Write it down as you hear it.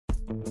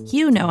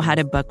You know how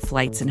to book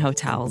flights and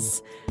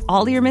hotels.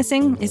 All you're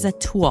missing is a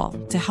tool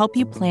to help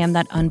you plan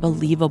that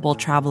unbelievable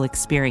travel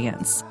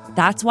experience.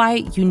 That's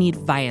why you need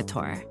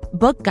Viator.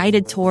 Book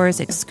guided tours,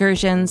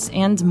 excursions,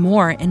 and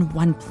more in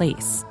one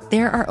place.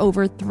 There are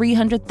over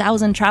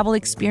 300,000 travel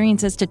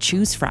experiences to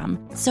choose from,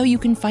 so you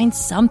can find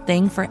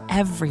something for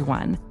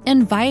everyone.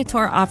 And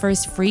Viator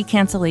offers free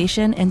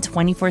cancellation and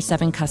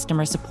 24/7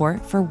 customer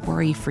support for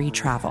worry-free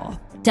travel.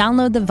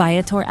 Download the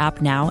Viator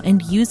app now and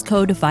use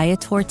code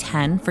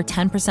Viator10 for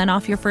 10%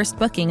 off your first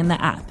booking in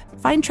the app.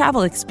 Find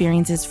travel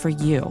experiences for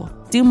you.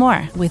 Do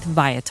more with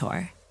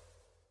Viator.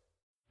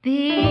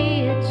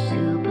 Be it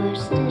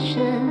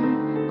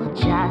superstition or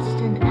just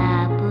an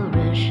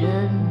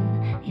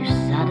apparition, you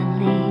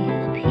suddenly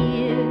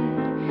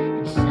appeared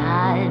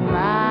inside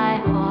my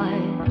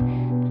heart.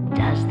 But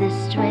does this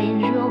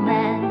strange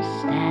romance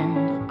stand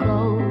the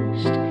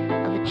ghost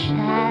of a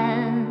chance?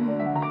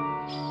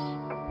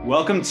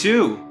 Welcome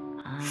to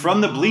From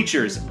the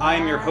Bleachers. I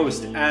am your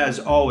host, as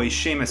always,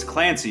 Shamus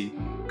Clancy,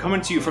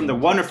 coming to you from the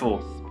wonderful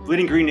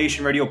Bleeding Green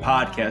Nation Radio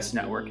Podcast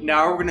Network.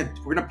 Now we're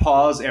gonna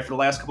pause after the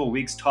last couple of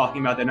weeks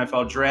talking about the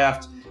NFL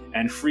draft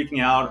and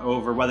freaking out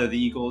over whether the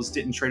Eagles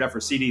didn't trade up for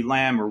CeeDee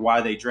Lamb or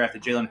why they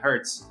drafted Jalen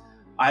Hurts.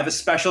 I have a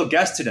special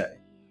guest today,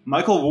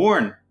 Michael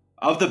Warne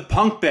of the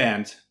punk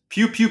band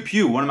Pkew Pkew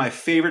Pkew, one of my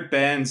favorite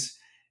bands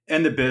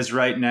in the biz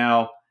right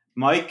now.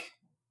 Mike,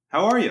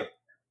 how are you?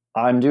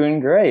 I'm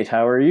doing great.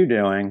 How are you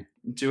doing?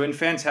 Doing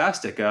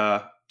fantastic.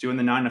 Doing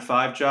the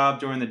 9-to-5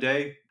 job during the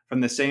day from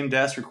the same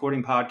desk,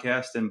 recording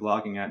podcasts and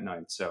blogging at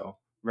night. So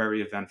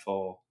very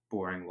eventful,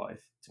 boring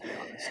life, to be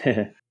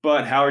honest.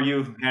 But how are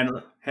you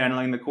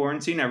handling the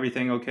quarantine?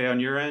 Everything okay on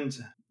your end?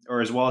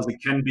 Or as well as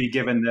it can be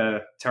given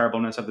the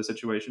terribleness of the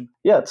situation?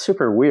 Yeah, it's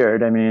super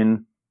weird. I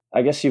mean,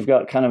 I guess you've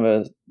got kind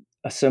of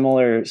a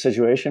similar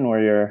situation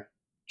where you're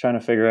trying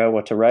to figure out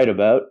what to write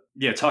about.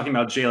 Yeah, talking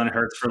about Jalen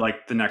Hurts for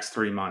like the next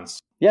 3 months.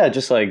 Yeah,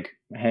 just like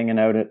hanging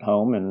out at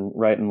home and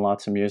writing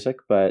lots of music,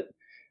 but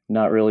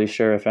not really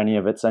sure if any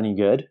of it's any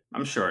good.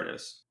 I'm sure it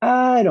is.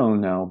 I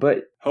don't know,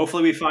 but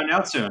hopefully we find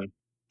out soon.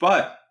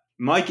 But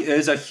Mike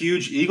is a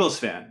huge Eagles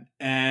fan.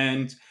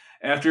 And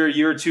after a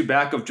year or two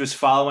back of just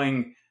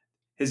following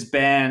his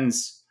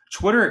band's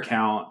Twitter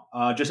account,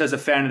 just as a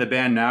fan of the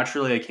band,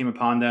 naturally, I came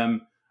upon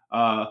them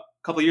a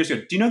couple of years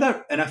ago. Do you know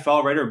that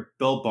NFL writer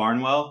Bill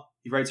Barnwell?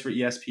 He writes for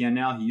ESPN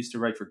now. He used to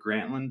write for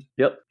Grantland.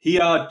 Yep. He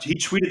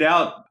tweeted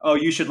out, "Oh,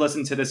 you should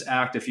listen to this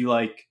act if you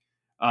like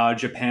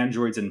Japan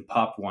Droids and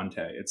Pup one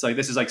day." It's like,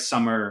 this is like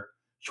summer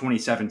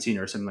 2017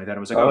 or something like that.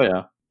 I was like, oh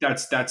yeah,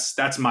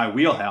 that's my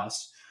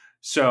wheelhouse.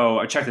 So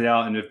I checked it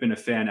out and have been a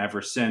fan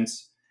ever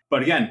since.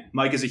 But again,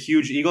 Mike is a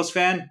huge Eagles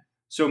fan.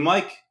 So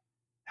Mike,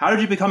 how did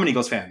you become an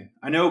Eagles fan?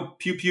 I know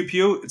Pkew Pkew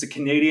Pkew, it's a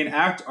Canadian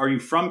act. Are you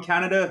from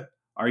Canada?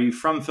 Are you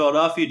from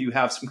Philadelphia? Do you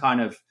have some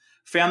kind of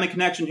family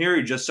connection here? Or are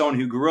you just someone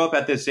who grew up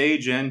at this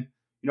age and,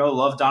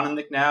 loved Donovan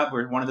McNabb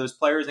or one of those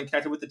players and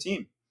connected with the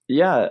team?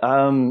 Yeah,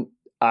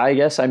 I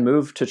guess I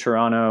moved to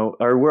Toronto,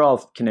 or we're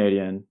all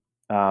Canadian.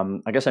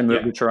 I guess I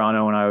moved to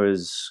Toronto when I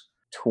was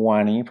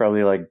 20,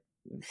 probably like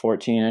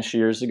 14-ish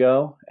years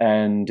ago,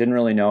 and didn't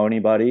really know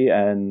anybody.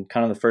 And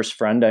kind of the first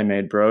friend I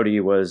made, Brody,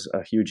 was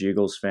a huge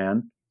Eagles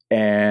fan,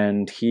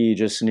 and he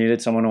just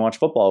needed someone to watch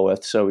football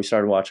with. So we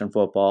started watching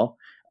football.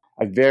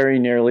 I very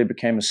nearly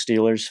became a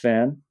Steelers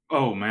fan.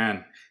 Oh,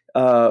 man.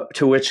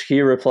 To which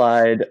he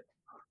replied,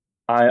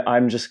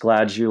 I'm just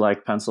glad you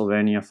like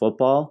Pennsylvania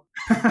football.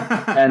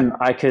 And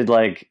I could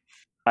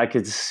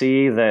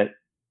see that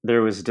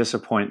there was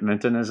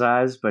disappointment in his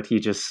eyes, but he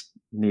just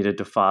needed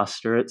to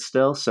foster it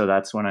still. So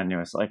that's when I knew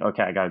it's like,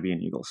 okay, I got to be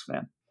an Eagles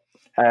fan.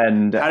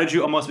 And how did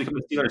you almost become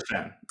a Steelers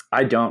fan?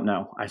 I don't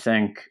know. I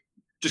think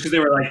just because they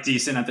were like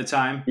decent at the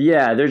time.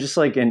 Yeah, they're just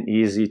like an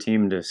easy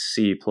team to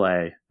see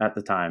play at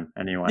the time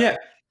anyway. Yeah,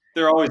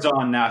 they're always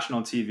on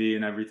national TV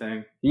and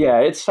everything. Yeah,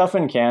 it's tough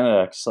in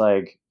Canada. It's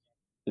like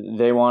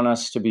they want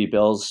us to be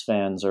Bills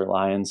fans or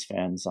Lions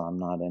fans. I'm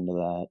not into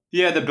that.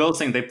 Yeah, the Bills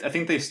thing. I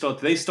think they still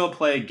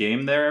play a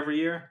game there every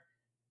year.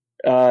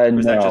 Or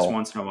is that just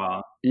once in a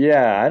while?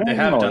 Yeah, I don't know. They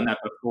have done that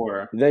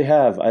before. They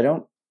have.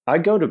 I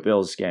go to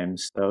Bills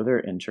games though. They're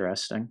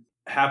interesting.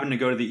 Happened to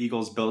go to the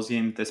Eagles-Bills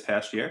game this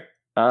past year?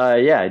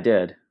 Yeah, I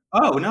did.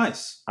 Oh,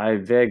 nice. I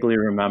vaguely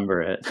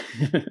remember it.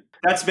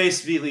 That's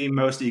basically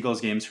most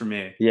Eagles games for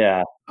me.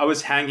 Yeah. I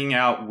was hanging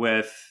out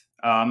with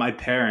my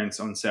parents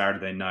on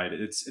Saturday night.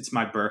 It's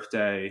my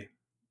birthday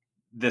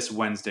this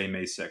Wednesday,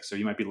 May 6th. So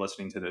you might be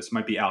listening to this. It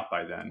might be out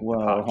by then.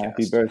 Whoa,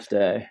 happy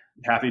birthday.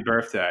 Happy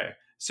birthday.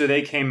 So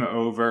they came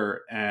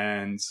over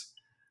and,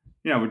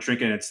 we're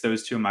drinking. It's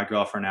those two and my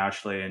girlfriend,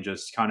 Ashley, and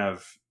just kind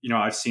of,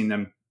 I've seen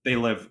them. They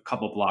live a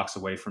couple blocks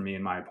away from me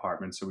in my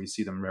apartment. So we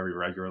see them very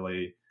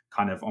regularly,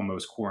 kind of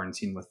almost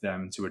quarantined with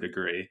them to a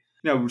degree.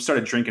 We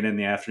started drinking in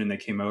the afternoon. They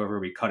came over,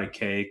 we cut a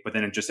cake, but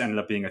then it just ended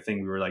up being a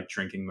thing we were like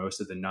drinking most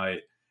of the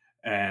night.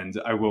 And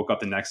I woke up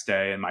the next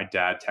day and my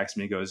dad texted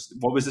me, goes,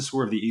 "What was the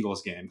score of the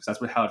Eagles game?" Because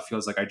that's how it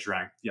feels like I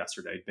drank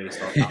yesterday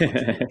based on how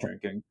much we were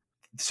drinking.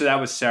 So that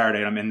was Saturday,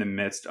 and I'm in the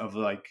midst of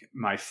like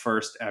my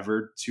first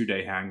ever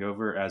 2-day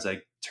hangover as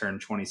I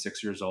turned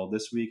 26 years old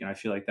this week, and I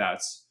feel like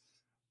that's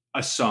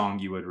a song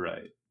you would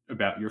write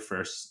about your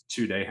first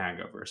 2-day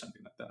hangover or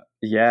something like that.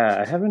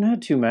 Yeah, I haven't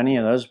had too many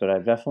of those, but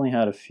I've definitely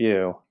had a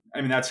few. I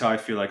mean, that's how I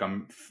feel like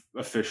I'm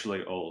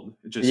officially old.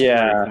 It's just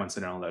very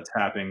coincidental that's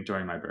happening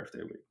during my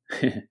birthday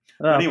week.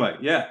 Well, anyway,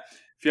 yeah.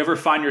 If you ever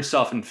find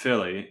yourself in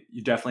Philly,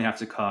 you definitely have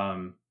to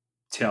come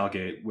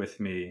tailgate with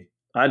me.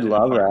 I'd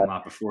love that.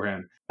 Lot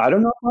beforehand. I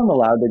don't know if I'm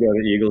allowed to go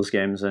to Eagles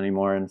games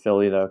anymore in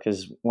Philly, though,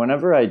 because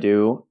whenever I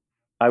do,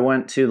 I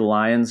went to the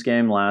Lions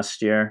game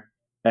last year.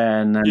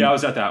 And then I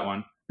was at that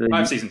one. I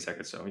have season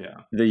tickets, so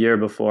yeah. The year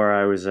before,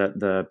 I was at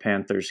the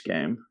Panthers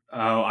game.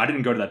 Oh, I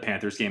didn't go to that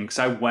Panthers game because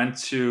I went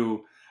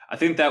to, I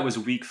think that was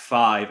week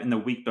 5, and the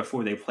week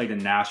before they played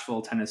in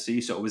Nashville,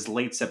 Tennessee. So it was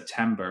late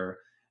September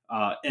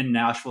in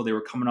Nashville. They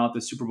were coming off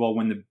the Super Bowl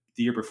win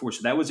the year before.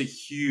 So that was a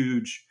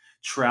huge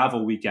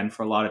travel weekend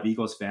for a lot of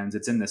Eagles fans.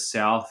 It's in the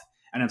South,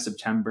 end of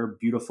September,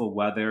 beautiful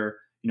weather,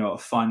 a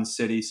fun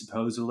city,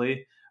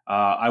 supposedly.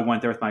 I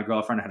went there with my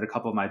girlfriend. I had a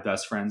couple of my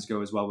best friends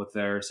go as well with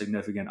their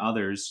significant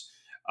others.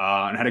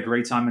 And had a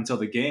great time until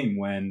the game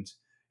when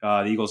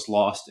the Eagles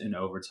lost in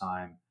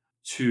overtime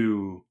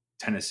to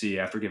Tennessee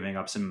after giving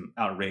up some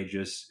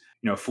outrageous,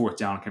 4th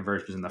down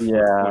conversions in the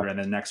fourth quarter. And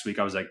then next week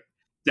I was like,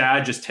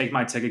 Dad, just take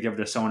my ticket, give it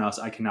to someone else.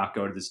 I cannot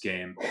go to this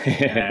game.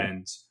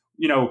 And,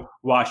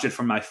 watched it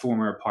from my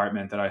former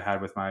apartment that I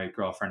had with my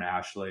girlfriend,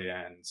 Ashley,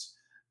 and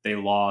they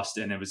lost.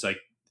 And it was like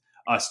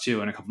us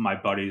two and a couple of my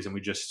buddies. And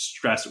we just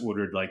stress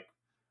ordered like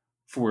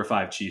 4 or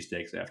 5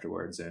 cheesesteaks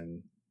afterwards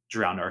and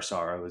drowned our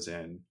sorrows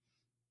in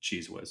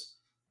Cheese Whiz.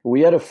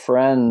 We had a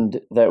friend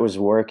that was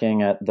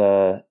working at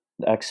the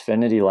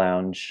Xfinity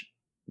Lounge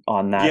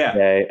on that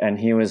day, and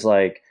he was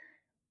like,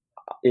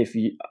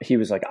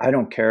 I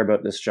don't care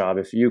about this job.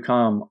 If you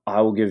come,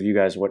 I will give you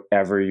guys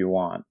whatever you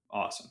want.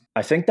 Awesome.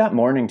 I think that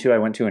morning too, I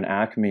went to an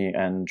Acme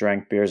and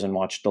drank beers and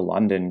watched the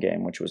London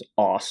game, which was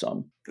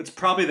awesome. It's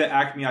probably the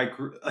Acme I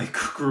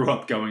grew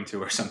up going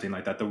to or something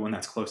like that. The one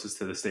that's closest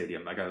to the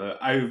stadium. Like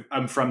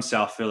I'm from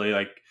South Philly.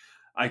 Like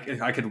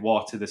I could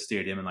walk to the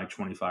stadium in like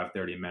 25,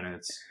 30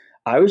 minutes.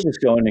 I was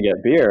just going to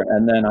get beer,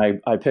 and then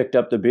I picked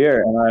up the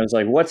beer, and I was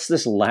like, what's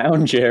this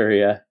lounge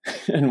area?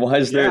 And why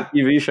is there a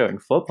TV showing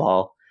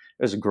football?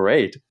 It was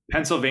great.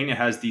 Pennsylvania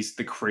has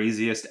the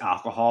craziest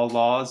alcohol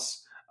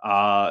laws.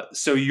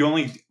 So you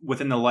only,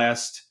 within the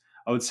last,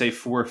 I would say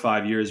 4 or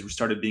 5 years, we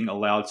started being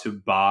allowed to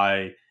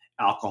buy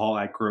alcohol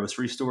at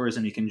grocery stores,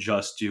 and you can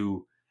just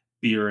do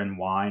beer and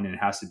wine, and it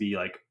has to be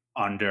like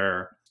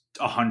under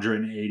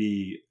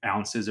 180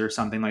 ounces or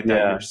something like that.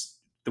 Yeah.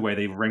 The way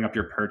they ring up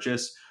your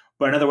purchase.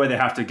 But another way they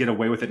have to get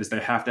away with it is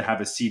they have to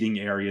have a seating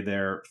area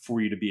there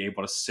for you to be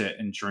able to sit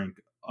and drink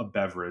a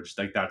beverage.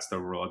 Like that's the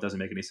rule. It doesn't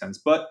make any sense.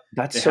 But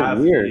that's so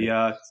weird.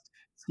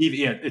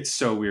 It's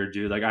so weird,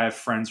 dude. Like I have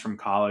friends from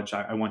college.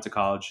 I went to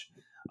college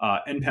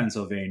in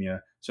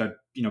Pennsylvania. So I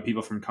had,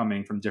 people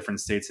coming from different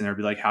states, and they'd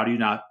be like, how do you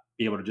not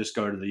be able to just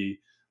go to the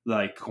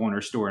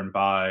corner store and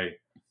buy,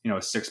 a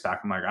 6-pack?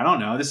 I'm like, I don't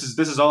know. This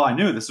is all I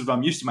knew. This is what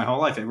I'm used to my whole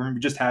life. I remember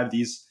we just had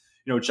these,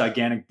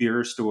 gigantic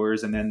beer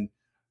stores, and then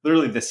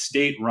literally the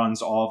state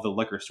runs all of the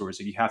liquor stores.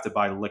 So you have to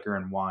buy liquor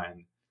and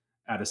wine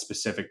at a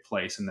specific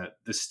place, and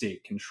the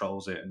state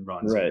controls it and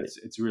runs it.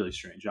 It's a really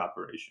strange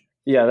operation.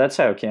 Yeah, that's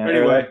how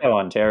Canada, that's how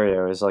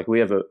Ontario is. Like we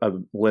have a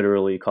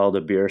literally called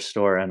a beer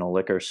store and a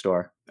liquor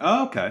store.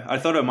 Oh, okay. I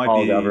thought it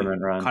might be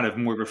government run. Kind of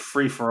more of a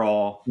free for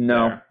all.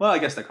 No. There. Well, I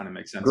guess that kind of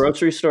makes sense.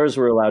 Grocery stores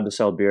were allowed to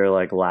sell beer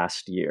like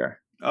last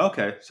year.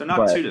 Okay, so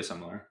not too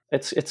dissimilar.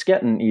 It's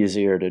getting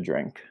easier to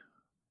drink.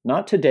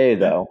 Not today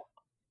though.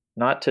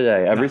 Not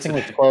today. Everything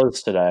was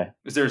closed today.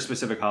 Is there a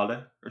specific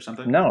holiday or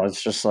something? No,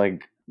 it's just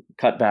like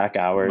cut back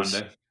hours.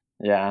 Monday.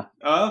 Yeah.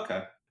 Oh,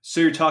 okay. So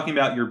you're talking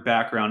about your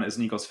background as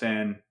an Eagles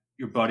fan.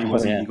 Your buddy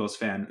was an Eagles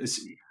fan.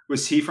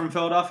 Was he from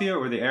Philadelphia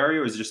or the area,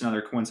 or was it just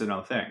another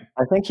coincidental thing?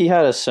 I think he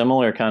had a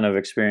similar kind of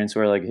experience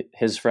where like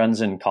his friends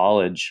in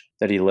college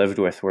that he lived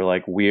with were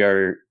like,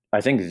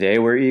 I think they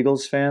were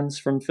Eagles fans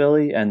from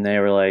Philly, and they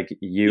were like,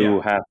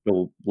 you have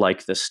to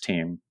like this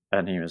team.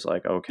 And he was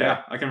like, okay.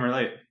 Yeah, I can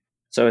relate.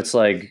 So it's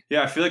like...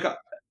 Yeah, I feel like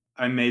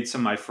I made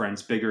some of my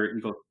friends bigger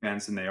Eagles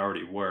fans than they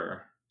already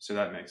were. So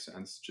that makes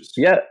sense.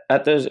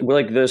 At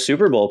the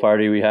Super Bowl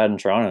party we had in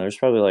Toronto, there's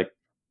probably like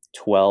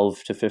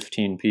 12 to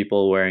 15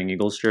 people wearing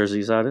Eagles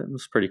jerseys at it. It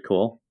was pretty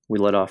cool. We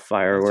lit off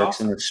fireworks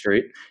in the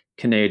street.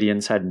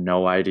 Canadians had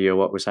no idea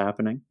what was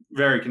happening.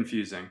 Very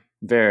confusing.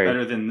 Very.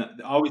 Better than...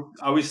 I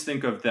always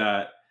think of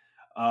that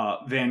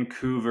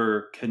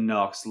Vancouver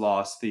Canucks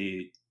lost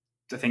the,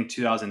 I think,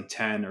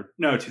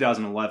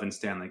 2011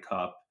 Stanley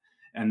Cup.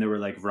 And there were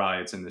like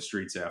riots in the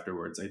streets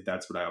afterwards.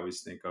 That's what I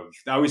always think of.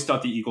 I always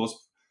thought the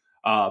Eagles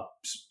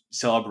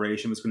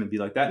celebration was going to be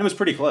like that. And it was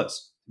pretty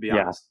close, to be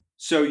honest.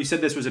 So you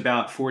said this was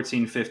about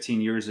 14, 15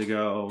 years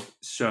ago.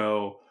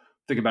 So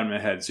think about it in my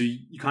head. So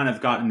you kind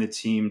of got in the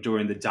team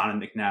during the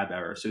Donovan McNabb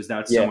era. So is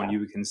that someone you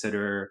would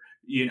consider?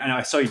 And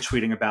I saw you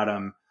tweeting about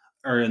him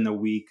in the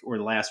week or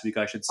last week,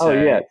 I should say. Oh,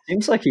 yeah. It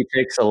seems like he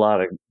takes a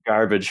lot of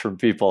garbage from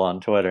people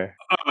on Twitter.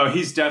 Oh,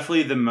 he's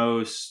definitely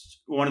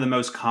one of the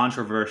most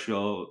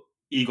controversial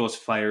Eagles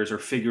players or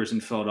figures in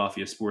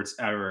Philadelphia sports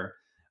ever.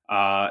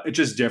 It's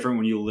just different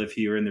when you live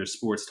here and there's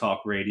sports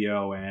talk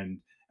radio and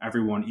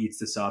everyone eats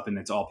this up and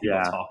it's all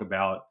people talk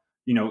about,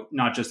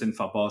 not just in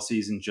football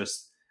season,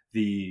 just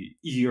the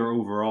year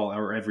overall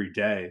or every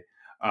day.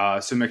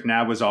 So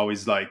McNabb was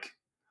always like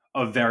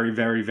a very,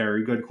 very,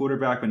 very good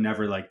quarterback, but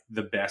never like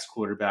the best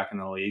quarterback in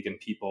the league. And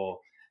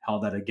people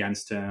held that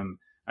against him.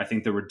 I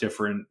think there were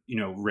different,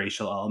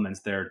 racial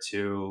elements there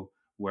too,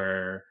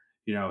 where,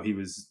 he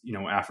was,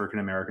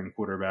 African-American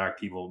quarterback.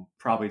 People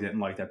probably didn't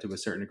like that to a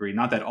certain degree.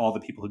 Not that all the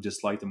people who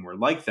disliked him were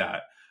like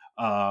that.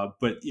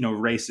 But,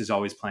 race is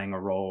always playing a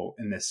role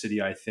in this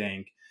city, I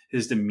think.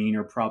 His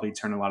demeanor probably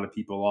turned a lot of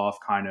people off.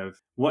 Kind of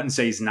wouldn't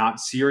say he's not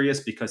serious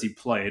because he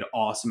played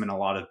awesome in a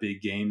lot of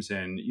big games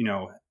and,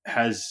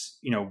 has,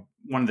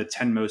 one of the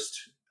 10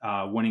 most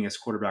winningest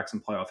quarterbacks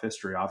in playoff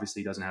history.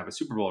 Obviously, he doesn't have a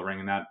Super Bowl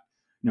ring, and that,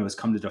 has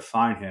come to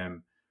define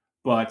him.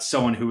 But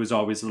someone who was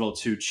always a little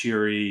too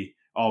cheery,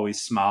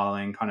 always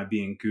smiling, kind of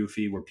being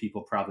goofy, where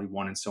people probably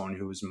wanted someone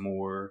who was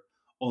more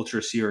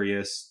ultra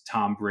serious.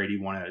 Tom Brady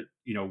wanted,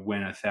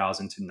 win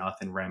 1,000-0,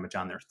 ram it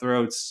down their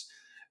throats.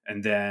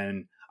 And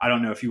then I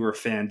don't know if you were a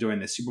fan during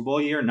the Super Bowl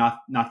year, not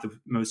the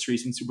most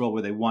recent Super Bowl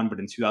where they won, but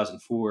in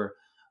 2004,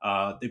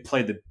 they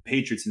played the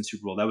Patriots in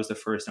Super Bowl. That was the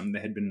first time they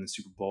had been in the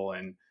Super Bowl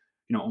in,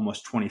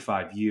 almost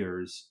 25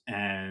 years.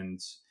 And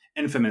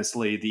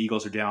infamously, the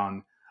Eagles are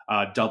down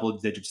double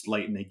digits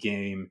late in the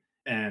game,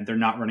 and they're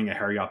not running a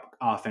hurry up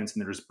offense,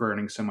 and they're just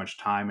burning so much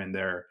time, and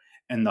they're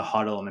in the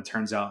huddle. And it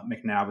turns out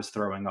McNabb was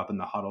throwing up in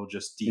the huddle,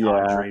 just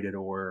dehydrated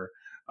or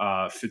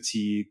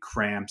fatigue,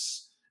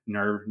 cramps,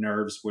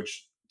 nerves,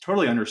 which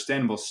totally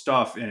understandable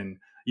stuff in,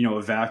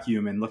 a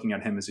vacuum, and looking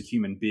at him as a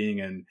human being.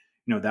 And,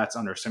 that's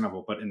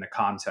understandable. But in the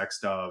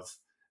context of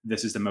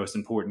this is the most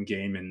important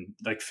game in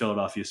like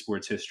Philadelphia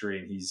sports history,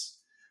 and he's,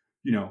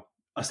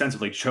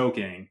 ostensibly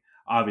choking,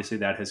 obviously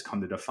that has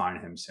come to define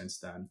him since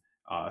then.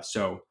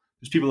 So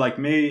there's people like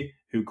me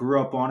who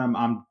grew up on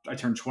him. I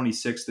turned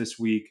 26 this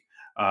week.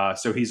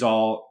 So he's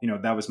all,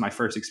 that was my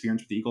first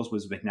experience with the Eagles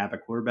was McNabb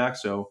at quarterback.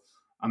 So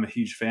I'm a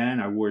huge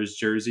fan. I wore his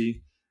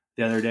jersey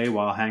the other day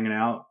while hanging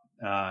out,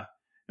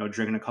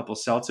 drinking a couple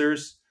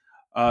seltzers.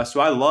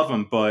 So I love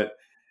him, but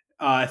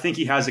I think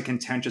he has a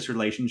contentious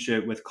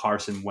relationship with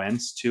Carson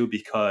Wentz too,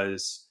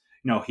 because,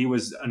 he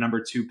was a number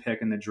 2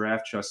 pick in the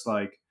draft, just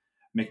like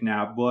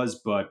McNabb was,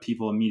 but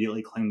people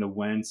immediately claimed to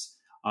Wentz.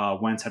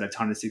 Wentz had a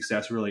ton of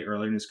success really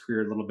early in his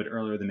career, a little bit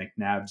earlier than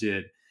McNabb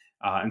did.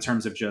 In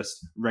terms of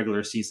just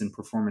regular season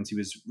performance, he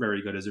was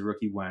very good as a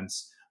rookie,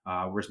 Wentz,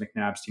 whereas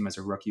McNabb's team as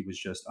a rookie was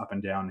just up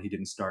and down. He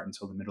didn't start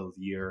until the middle of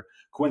the year.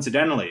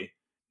 Coincidentally,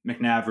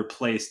 McNabb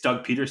replaced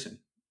Doug Peterson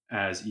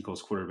as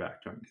Eagles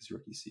quarterback during his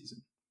rookie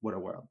season. What a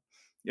world.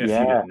 If you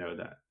didn't know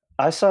that.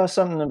 I saw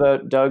something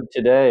about Doug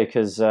today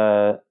because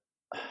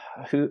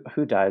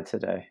who died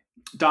today?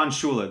 Don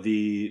Shula,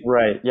 the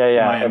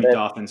Miami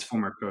Dolphins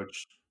former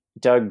coach.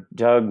 Doug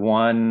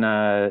won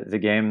the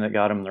game that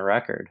got him the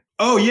record.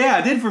 Oh, yeah,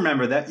 I did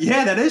remember that.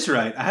 Yeah, that is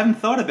right. I haven't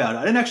thought about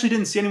it. I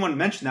didn't see anyone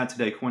mention that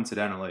today,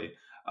 coincidentally.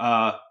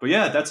 But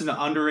yeah, that's an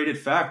underrated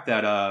fact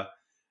that,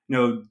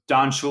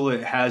 Don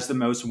Shula has the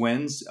most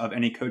wins of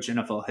any coach in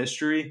NFL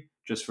history,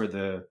 just for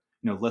the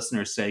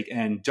listeners' sake.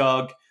 And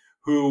Doug,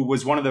 who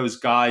was one of those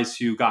guys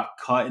who got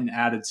cut and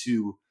added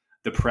to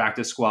the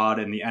practice squad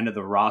and the end of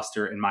the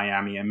roster in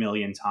Miami a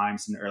million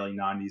times in the early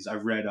 90s.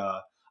 I've read, I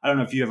don't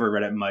know if you ever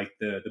read it, Mike,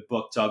 the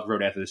book Doug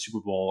wrote after the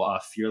Super Bowl,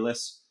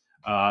 Fearless.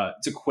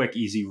 It's a quick,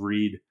 easy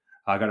read.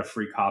 I got a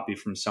free copy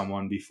from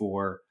someone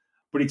before,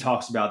 but he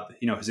talks about,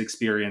 his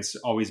experience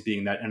always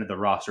being that end of the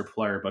roster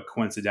player, but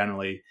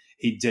coincidentally,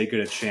 he did get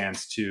a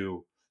chance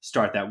to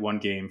start that one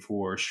game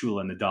for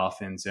Shula and the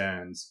Dolphins.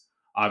 And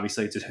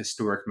obviously it's a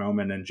historic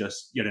moment and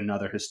just yet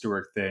another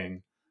historic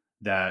thing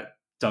that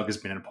Doug has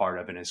been a part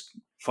of in his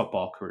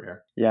football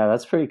career. Yeah,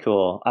 that's pretty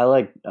cool. I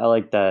like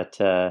that.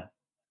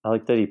 I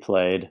like that he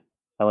played.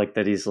 I like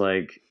that he's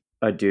like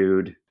a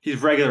dude. He's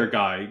a regular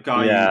guy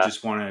you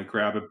just want to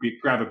grab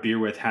a beer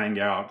with, hang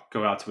out,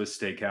 go out to a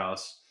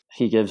steakhouse.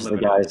 He gives the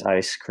guys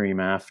ice cream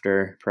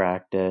after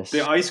practice.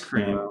 The ice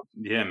cream,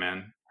 yeah,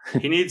 man.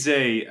 He needs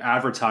a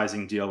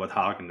advertising deal with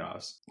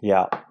Haagen-Dazs.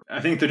 Yeah, I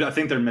think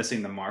they're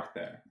missing the mark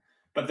there.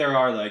 But there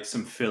are like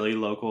some Philly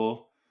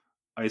local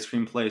ice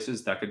cream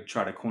places that could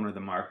try to corner the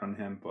mark on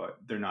him, but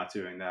they're not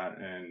doing that,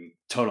 and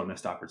total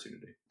missed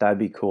opportunity. That'd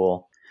be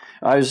cool.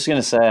 I was just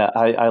going to say,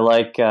 I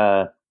like,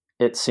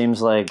 it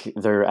seems like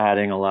they're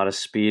adding a lot of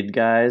speed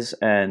guys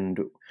and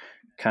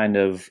kind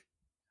of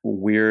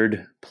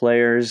weird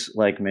players.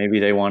 Like maybe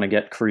they want to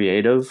get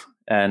creative,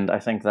 and I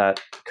think that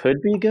could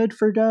be good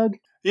for Doug.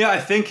 Yeah,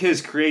 I think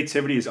his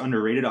creativity is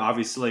underrated.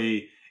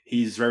 Obviously,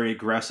 he's very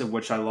aggressive,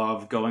 which I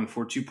love, going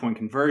for 2-point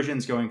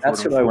conversions, going for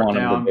That's who I want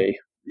him to be.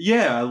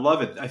 Yeah, I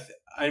love it.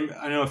 I don't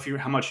know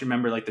how much you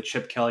remember like the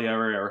Chip Kelly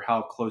era or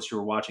how close you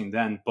were watching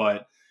then,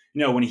 but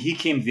when he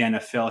came to the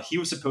NFL, he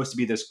was supposed to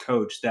be this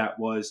coach that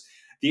was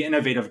the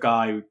innovative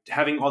guy,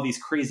 having all these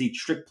crazy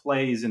trick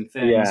plays and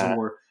things,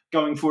 or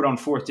going for it on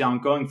 4th down,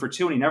 going for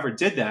 2, and he never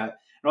did that.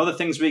 And all the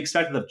things we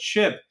expected of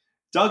Chip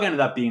Doug ended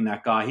up being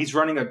that guy. He's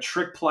running a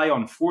trick play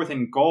on 4th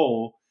and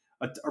goal,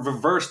 a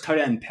reverse tight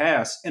end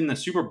pass in the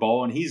Super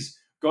Bowl, and he's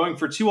going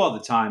for 2 all the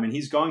time. And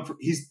he's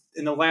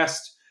in the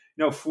last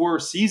 4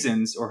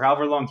 seasons or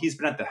however long he's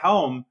been at the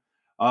helm,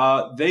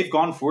 they've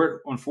gone for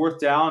it on 4th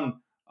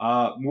down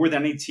more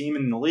than any team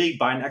in the league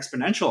by an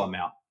exponential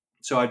amount.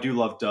 So I do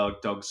love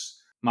Doug.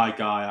 Doug's my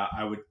guy.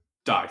 I would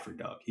die for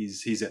Doug.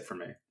 He's it for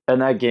me.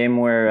 And that game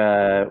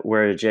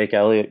where Jake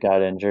Elliott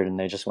got injured and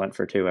they just went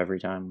for 2 every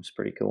time was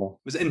pretty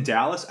cool. Was it in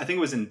Dallas? I think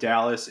it was in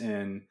Dallas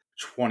in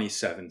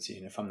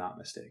 2017, if I'm not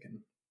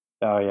mistaken.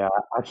 Oh yeah,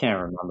 I can't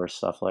remember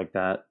stuff like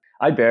that.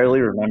 I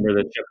barely remember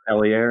the Chip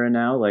Kelly era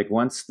now. Like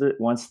once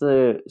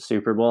the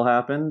Super Bowl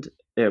happened,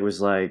 it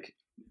was like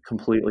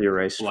completely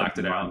erased. Blacked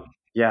it out.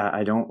 Yeah,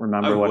 I don't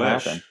remember what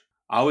happened.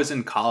 I was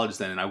in college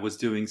then, and I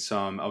was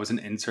an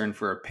intern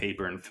for a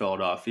paper in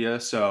Philadelphia.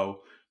 So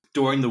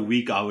during the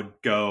week, I would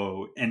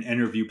go and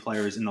interview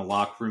players in the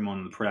locker room,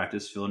 on the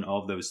practice field, and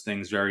all of those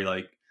things very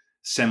like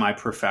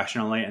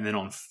semi-professionally. And then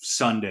on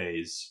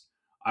Sundays,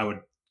 I would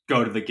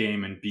go to the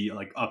game and be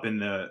like up in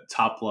the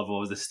top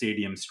level of the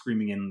stadium,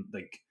 screaming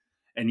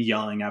and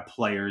yelling at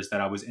players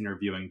that I was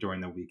interviewing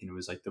during the week. And it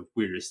was like the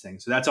weirdest thing.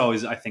 So that's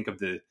always, I think, of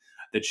the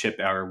Chip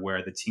era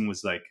where the team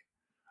was like,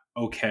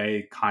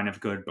 okay, kind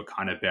of good, but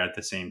kind of bad at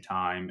the same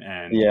time.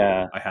 And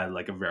I had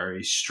like a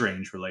very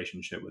strange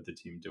relationship with the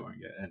team doing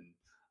it, and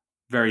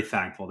very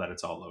thankful that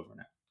it's all over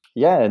now.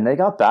 Yeah, and they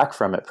got back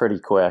from it pretty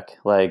quick.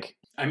 Like,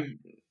 I'm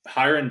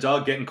hiring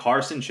Doug, getting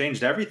Carson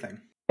changed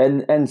everything.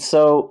 And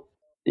so,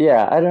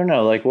 yeah, I don't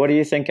know. Like, what do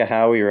you think of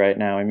Howie right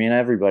now? I mean,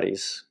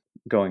 everybody's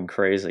going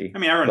crazy. I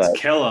mean, everyone's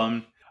killing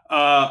him.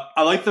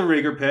 I like the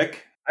Rieger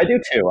pick. I do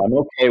too. I'm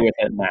okay with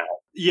it now.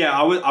 Yeah,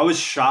 I was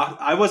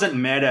shocked. I wasn't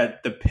mad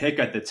at the pick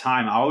at the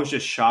time. I was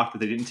just shocked that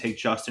they didn't take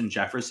Justin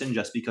Jefferson,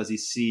 just because he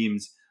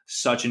seems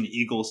such an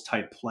Eagles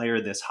type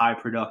player. This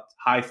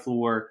high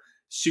floor,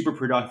 super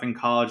productive in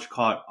college.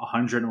 Caught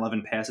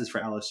 111 passes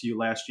for LSU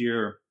last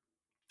year.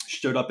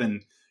 Stood up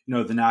in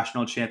the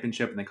national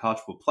championship and the college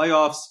football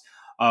playoffs.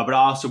 But I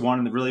also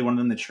really wanted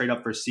them to trade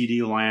up for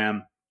CeeDee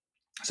Lamb.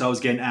 So I was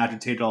getting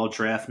agitated all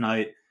draft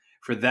night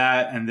for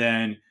that. And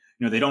then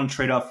they don't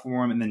trade up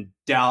for him, and then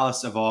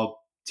Dallas of all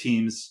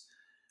teams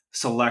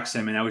selects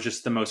him, and that was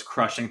just the most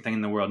crushing thing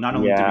in the world. Not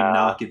only did we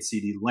not get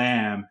CeeDee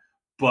Lamb,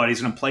 but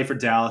he's going to play for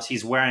Dallas.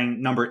 He's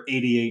wearing number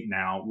 88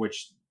 now,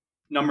 which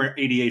number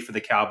 88 for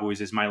the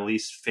Cowboys is my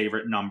least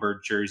favorite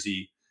number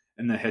jersey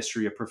in the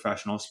history of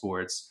professional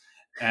sports.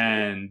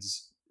 And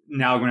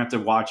now we're going to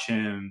have to watch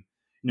him,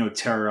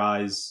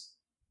 terrorize,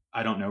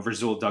 I don't know,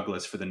 Rasul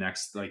Douglas for the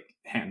next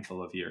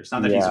handful of years.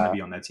 Not that he's going to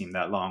be on that team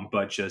that long,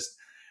 but just,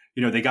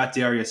 they got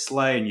Darius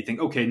Slay, and you think,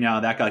 okay, now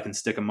that guy can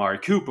stick Amari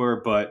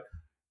Cooper, but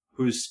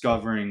who's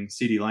covering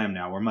CeeDee Lamb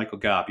now? Or Michael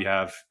Gallup. You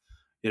have,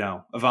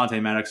 Avonte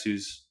Maddox,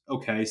 who's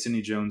okay,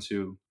 Sidney Jones,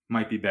 who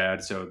might be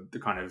bad. So the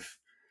kind of,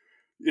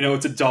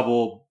 it's a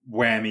double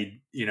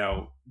whammy,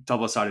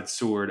 double-sided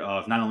sword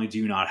of not only do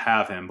you not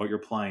have him, but you're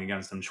playing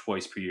against him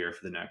twice per year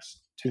for the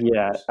next 2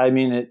 years. I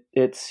mean,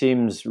 it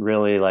seems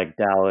really like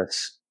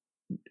Dallas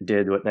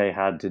did what they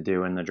had to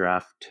do in the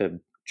draft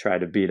to try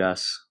to beat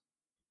us.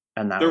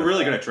 And they're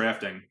really good at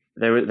drafting.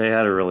 They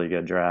had a really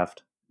good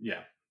draft. Yeah,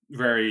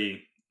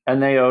 very.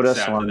 And they owed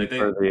us one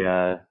for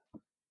the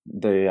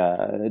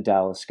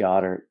Dallas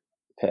Goedert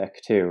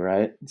pick too,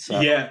 right?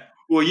 So. Yeah,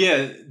 well,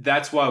 yeah,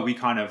 that's why we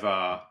kind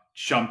of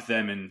jumped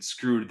them and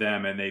screwed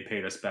them, and they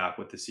paid us back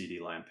with the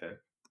CeeDee Lamb pick.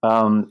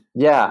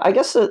 Yeah, I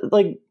guess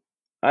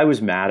I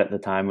was mad at the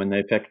time when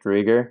they picked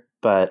Rieger,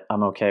 but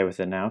I'm okay with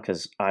it now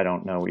because I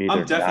don't know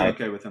either. I'm definitely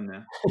okay with him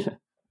now.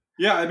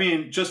 Yeah, I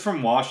mean, just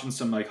from watching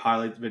some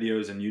highlight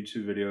videos and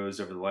YouTube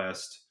videos over the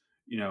last,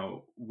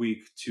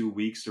 week, 2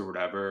 weeks or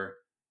whatever,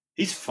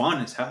 he's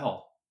fun as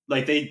hell.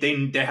 Like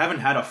they haven't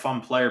had a fun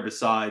player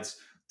besides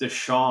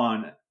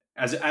Deshaun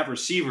at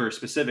receiver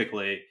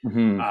specifically.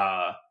 Mm-hmm.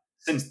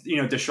 Since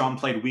Deshaun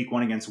played week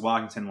 1 against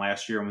Washington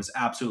last year and was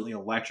absolutely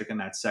electric in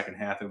that second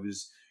half. It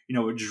was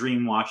a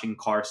dream watching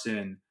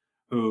Carson,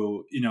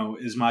 who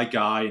is my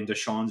guy, and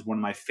Deshaun's one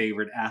of my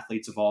favorite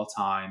athletes of all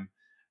time,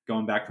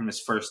 going back from his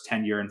first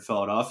tenure in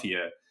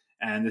Philadelphia.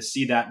 And to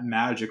see that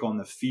magic on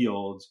the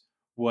field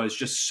was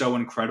just so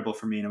incredible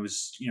for me. And it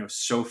was,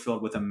 so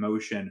filled with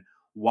emotion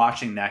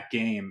watching that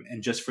game.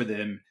 And just for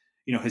them,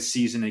 his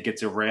season to get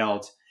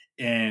derailed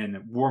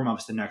in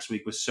warmups the next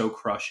week was so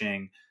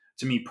crushing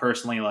to me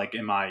personally,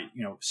 in my,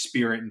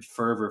 spirit and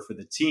fervor for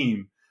the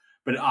team.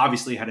 But it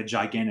obviously had a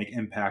gigantic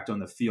impact on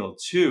the field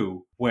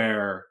too,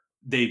 where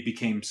they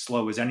became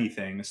slow as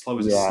anything, slow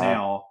as a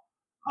snail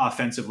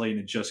offensively, and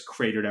it just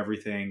cratered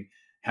everything.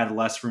 Had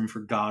less room for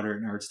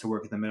Goddard and Ertz to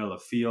work in the middle of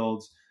the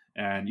field.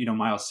 And,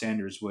 Miles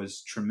Sanders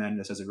was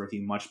tremendous as a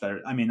rookie, much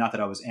better. I mean, not that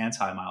I was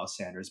anti-Miles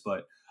Sanders,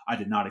 but I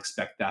did not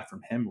expect that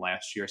from him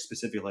last year,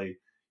 specifically,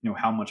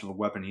 how much of a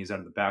weapon he's out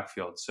of the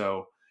backfield.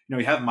 So,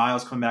 you have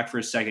Miles coming back for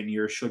his second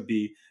year, should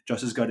be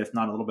just as good, if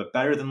not a little bit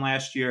better than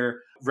last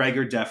year.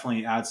 Rieger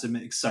definitely adds some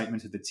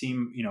excitement to the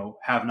team,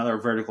 have another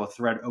vertical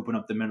threat, open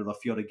up the middle of the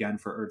field again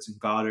for Ertz and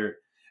Goddard.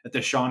 if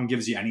Deshaun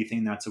gives you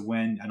anything, that's a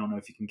win. I don't know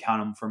if you can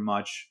count him for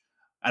much.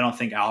 I don't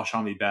think Alshon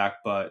will be back,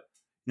 but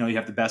you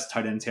have the best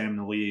tight end tandem in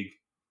the league.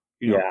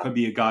 Could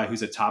be a guy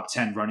who's a top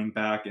 10 running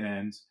back,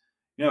 and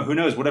who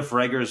knows? What if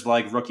Rager's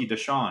like rookie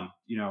Deshaun?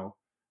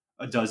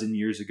 A dozen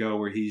years ago,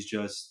 where he's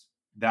just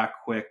that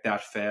quick,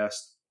 that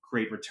fast,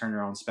 great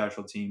returner on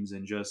special teams,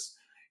 and just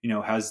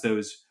has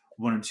those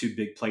 1 or 2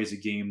 big plays a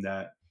game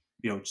that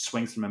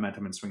swings the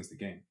momentum and swings the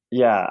game.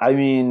 Yeah, I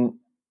mean,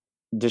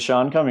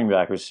 Deshaun coming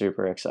back was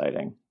super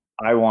exciting.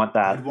 I want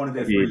that. I'd wanted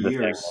it for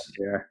years.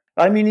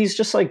 I mean, he's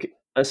just like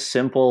a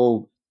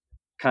simple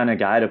kind of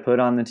guy to put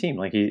on the team.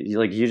 Like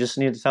you just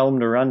need to tell him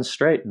to run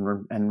straight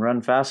and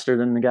run faster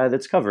than the guy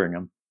that's covering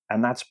him,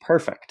 and that's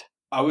perfect.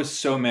 I was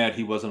so mad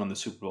he wasn't on the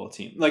Super Bowl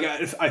team. Like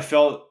I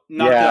felt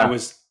that I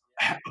was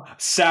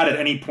sad at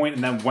any point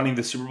in them winning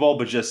the Super Bowl,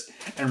 but just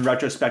in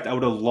retrospect, I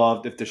would have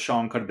loved if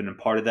Deshaun could have been a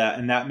part of that,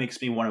 and that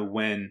makes me want to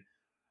win,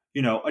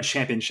 a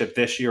championship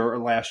this year or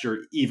last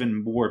year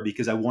even more,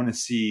 because I want to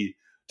see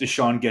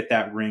Deshaun get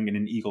that ring in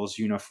an Eagles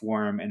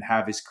uniform and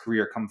have his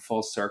career come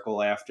full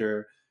circle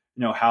after,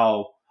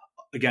 how,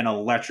 again,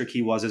 electric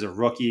he was as a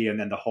rookie, and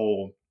then the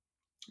whole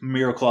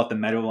miracle at the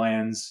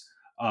Meadowlands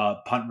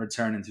punt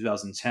return in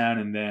 2010,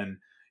 and then,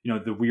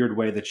 the weird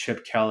way the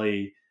Chip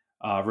Kelly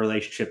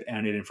relationship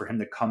ended, and for him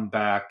to come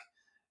back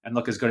and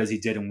look as good as he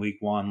did in week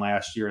 1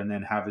 last year and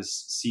then have his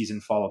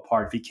season fall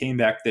apart. If he came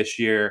back this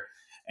year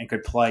and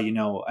could play,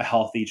 a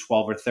healthy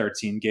 12 or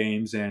 13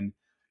 games and,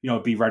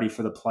 be ready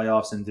for the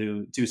playoffs and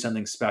do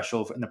something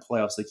special in the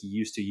playoffs like he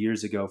used to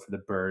years ago for the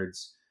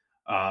Birds,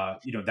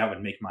 that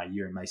would make my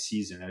year and my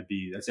season.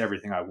 That's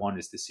everything I want,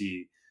 is to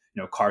see,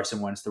 Carson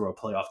Wentz throw a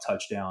playoff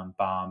touchdown,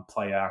 bomb,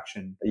 play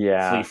action,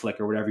 flea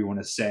flicker, whatever you want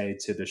to say,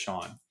 to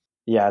Deshaun.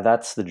 Yeah,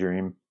 that's the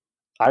dream.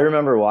 I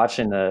remember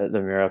watching the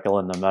Miracle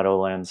in the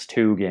Meadowlands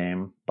 2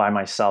 game by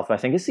myself. I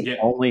think it's the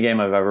only game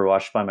I've ever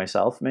watched by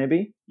myself,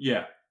 maybe.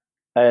 Yeah.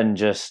 And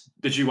just...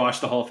 Did you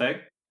watch the whole thing?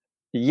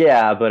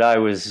 Yeah, but I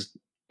was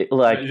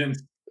like...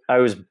 I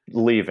was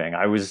leaving.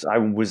 I was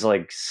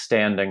like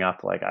standing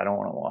up, like, I don't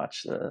want to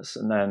watch this.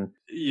 And then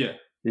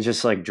it's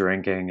just like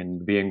drinking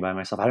and being by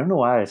myself. I don't know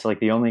why. It's like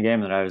the only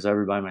game that I was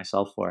ever by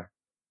myself for.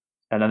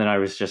 And then I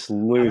was just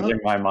losing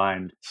my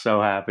mind.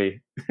 So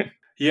happy.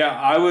 Yeah,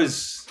 I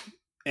was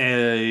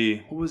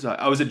I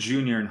was a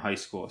junior in high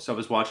school. So I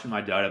was watching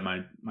my dad at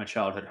my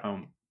childhood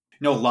home.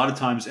 A lot of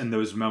times in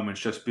those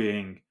moments, just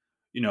being,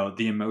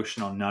 the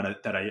emotional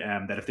nut that I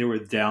am, that if they were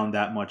down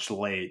that much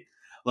late,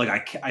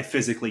 like I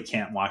physically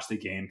can't watch the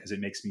game because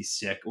it makes me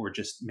sick or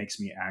just makes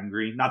me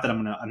angry. Not that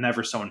I'm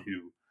never someone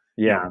who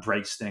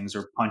breaks things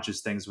or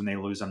punches things when they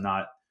lose. I'm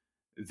not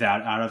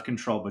that out of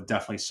control, but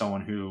definitely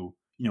someone who,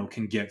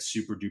 can get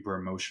super duper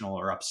emotional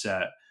or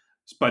upset.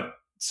 But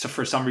so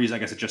for some reason, I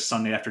guess it's just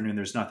Sunday afternoon,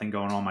 there's nothing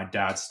going on. My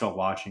dad's still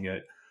watching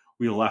it.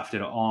 We left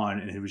it on,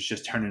 and it was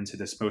just turned into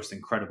this most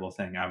incredible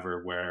thing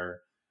ever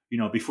where,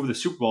 before the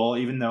Super Bowl,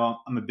 even though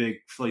I'm a big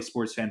Philly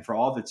sports fan for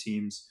all the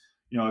teams,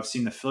 I've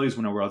seen the Phillies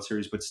win a World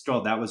Series, but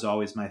still that was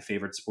always my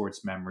favorite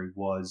sports memory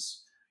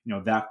was,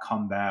 that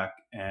comeback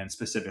and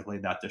specifically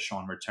that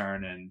Deshaun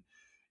return and,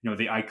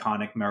 the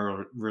iconic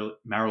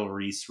Merrill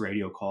Reese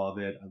radio call of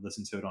it. I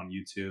listened to it on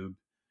YouTube,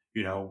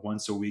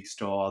 once a week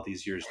still all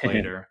these years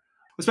later.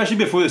 Especially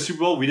before the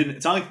Super Bowl,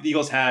 it's not like the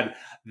Eagles had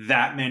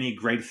that many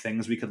great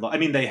things we could. I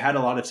mean, they had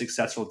a lot of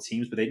successful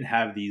teams, but they didn't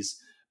have these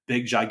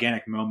big,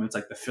 gigantic moments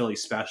like the Philly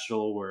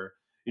special or,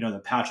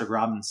 the Patrick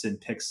Robinson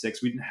pick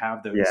 6. We didn't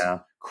have those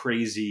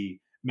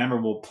crazy,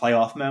 memorable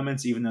playoff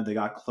moments, even though they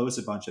got close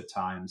a bunch of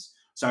times.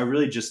 So I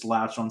really just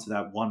latched onto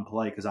that one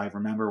play because I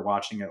remember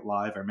watching it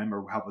live. I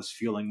remember how I was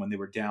feeling when they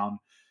were down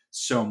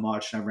so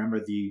much. And I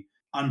remember the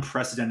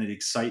unprecedented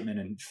excitement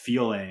and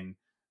feeling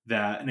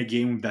that in a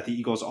game that the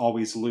Eagles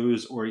always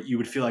lose, or you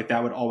would feel like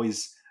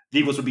the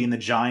Eagles would be in the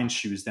Giants'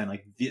 shoes then,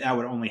 like that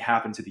would only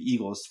happen to the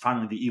Eagles.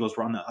 Finally, the Eagles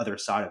were on the other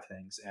side of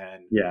things,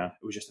 and it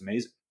was just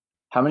amazing.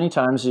 How many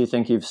times do you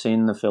think you've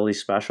seen the Philly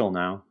special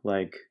now?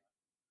 Like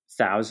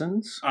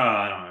thousands?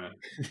 I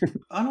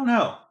don't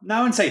know. No, I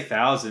wouldn't say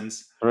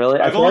thousands. Really?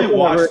 I've only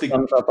watched it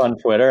comes up on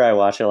Twitter. I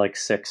watch it like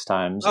 6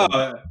 times.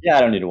 I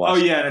don't need to watch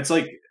it. Yeah, and it's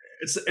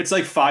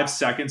like 5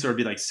 seconds, or it'd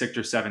be like 6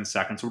 or 7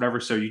 seconds or whatever.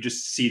 So you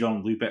just see it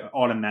on loop it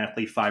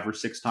automatically 5 or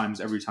 6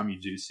 times every time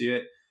you do see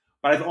it.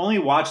 But I've only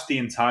watched the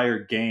entire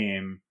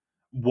game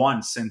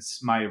once since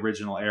my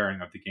original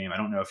airing of the game. I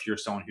don't know if you're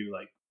someone who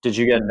like... Did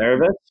you get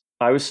nervous?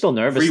 I was still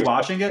nervous.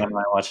 Rewatching it? When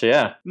I watched it,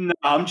 yeah. No,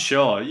 I'm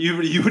chill.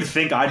 You would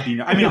think I'd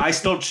be... I mean, I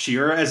still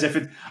cheer as if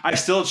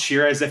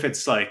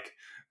it's like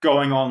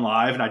going on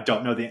live and I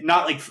don't know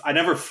not like... I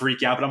never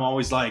freak out, but I'm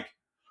always like,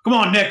 come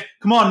on,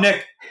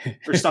 Nick,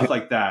 or stuff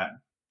like that.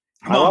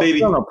 Come on,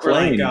 baby. On a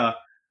plane.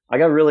 I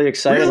got really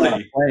excited on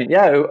a plane.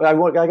 Yeah, I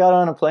got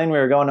on a plane. We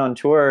were going on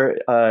tour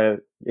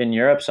in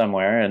Europe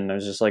somewhere, and I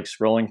was just like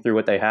scrolling through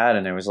what they had,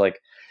 and it was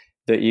like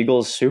the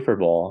Eagles Super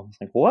Bowl.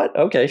 Like, what?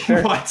 Okay,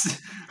 sure. What?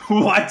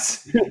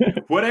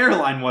 What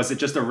airline was it?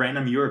 Just a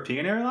random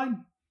European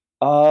airline?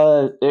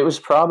 It was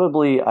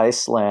probably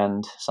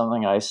Iceland,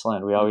 something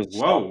Iceland. We always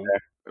Whoa.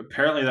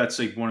 Apparently that's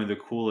like one of the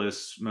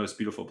coolest, most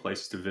beautiful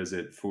places to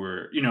visit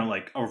for,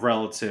 like a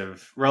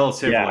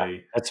relatively. Yeah,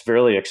 that's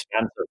really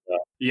expensive though.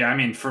 Yeah, I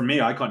mean, for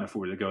me, I couldn't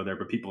afford to go there,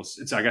 but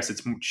I guess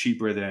it's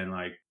cheaper than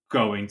like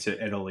going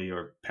to Italy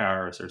or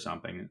Paris or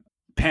something.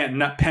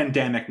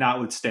 Pandemic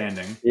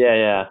notwithstanding.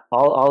 Yeah.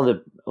 All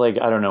the, like,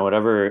 I don't know,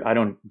 whatever. I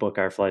don't book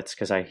our flights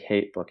because I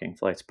hate booking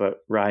flights, but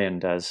Ryan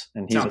does,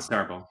 and Sounds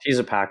terrible. He's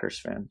a Packers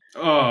fan.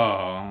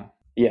 Oh,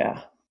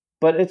 yeah,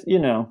 but it's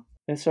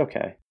it's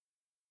okay.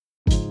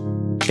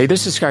 Hey,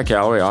 this is Scott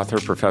Galloway, author,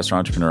 professor,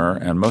 entrepreneur,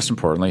 and most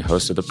importantly,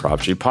 host of the Prop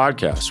G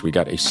podcast. We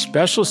got a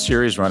special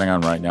series running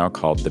on right now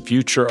called The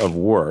Future of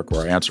Work,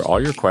 where I answer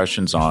all your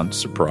questions on,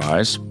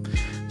 surprise,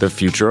 the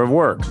future of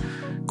work.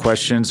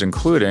 Questions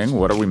including,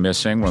 what are we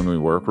missing when we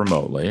work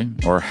remotely?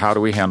 Or how do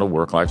we handle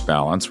work-life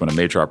balance when a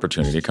major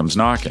opportunity comes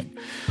knocking?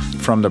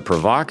 From the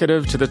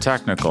provocative to the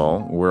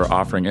technical, we're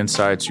offering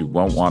insights you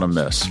won't want to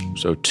miss.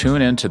 So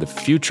tune in to The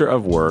Future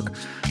of Work,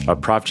 a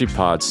Prop G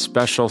Pod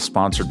special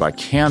sponsored by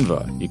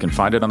Canva. You can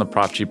find it on the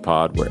Prop G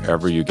Pod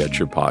wherever you get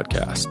your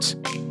podcasts.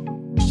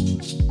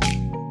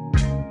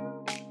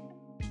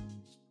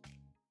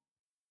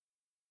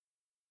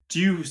 Do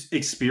you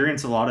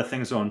experience a lot of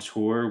things on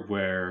tour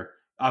where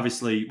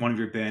obviously one of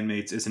your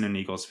bandmates isn't an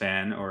Eagles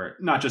fan, or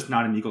not just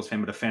not an Eagles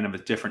fan, but a fan of a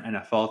different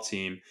NFL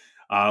team?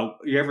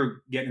 You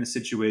ever get in a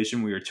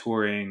situation where you're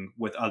touring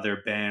with other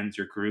bands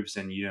or groups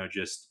and,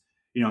 just,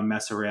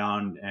 mess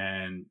around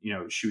and,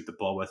 shoot the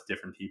ball with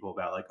different people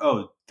about like,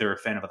 oh, they're a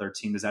fan of other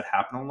teams? Does that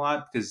happen a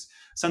lot? Because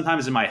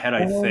sometimes in my head,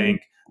 I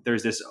think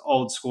there's this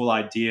old school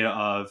idea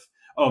of,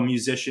 oh,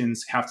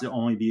 musicians have to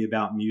only be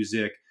about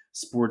music.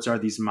 Sports are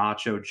these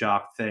macho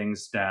jock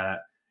things that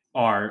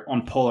are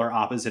on polar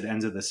opposite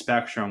ends of the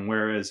spectrum.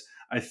 Whereas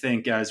I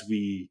think as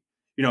we,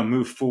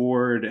 move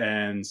forward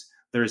and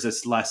there's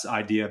this less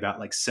idea about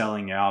like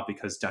selling out,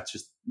 because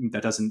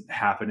that doesn't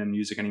happen in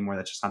music anymore.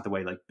 That's just not the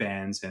way like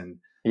bands and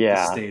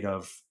the state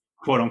of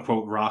quote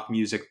unquote rock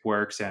music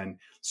works, and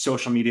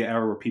social media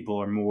era where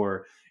people are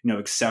more,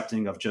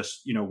 accepting of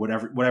just,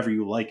 whatever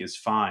you like is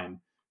fine.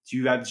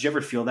 Did you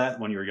ever feel that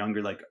when you were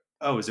younger? Like,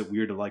 oh, is it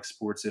weird to like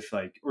sports if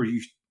like, or you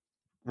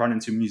run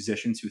into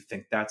musicians who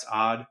think that's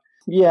odd?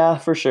 Yeah,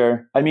 for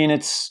sure. I mean,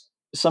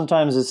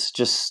 sometimes it's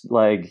just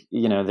like,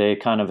 they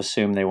kind of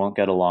assume they won't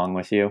get along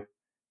with you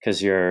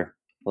because you're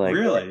like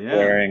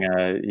wearing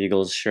a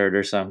Eagles shirt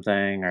or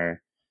something,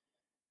 or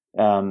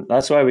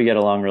that's why we get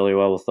along really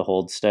well with the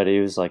Hold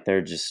Steadies. Like,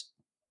 they're just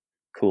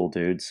cool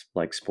dudes,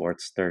 like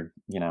sports. They're,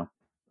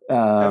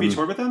 have you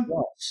toured with them?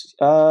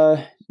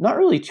 Not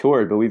really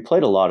toured, but we've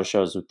played a lot of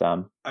shows with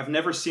them. I've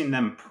never seen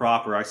them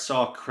proper. I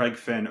saw Craig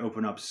Finn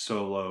open up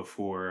solo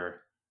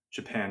for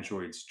Japan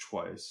Droids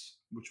twice,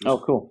 which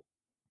was cool.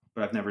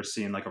 But I've never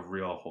seen like a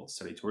real Hold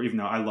Steady tour, even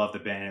though I love the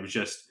band. It was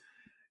just,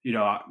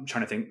 I'm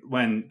trying to think,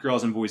 when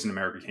Girls and Boys in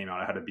America came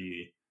out, I had to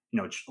be,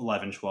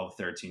 11, 12,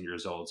 13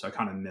 years old. So I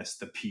kind of missed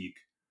the peak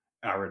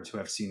era to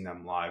have seen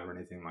them live or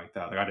anything like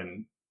that. Like, I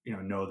didn't,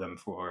 know them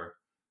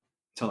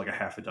until like a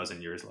half a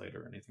dozen years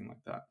later or anything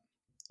like that.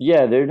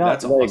 Yeah, they're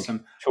not That's like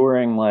awesome.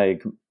 Touring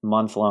like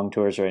month-long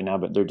tours right now,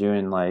 but they're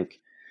doing like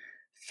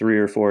 3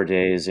 or 4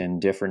 days in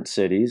different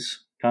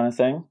cities kind of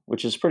thing,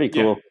 which is pretty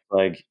cool. Yeah.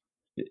 Like,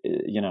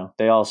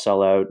 they all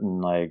sell out,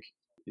 and like,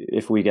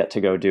 if we get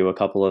to go do a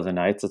couple of the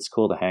nights, it's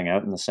cool to hang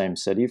out in the same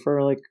city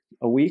for like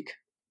a week.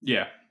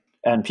 Yeah.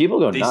 And people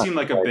go They nuts. seem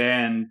like a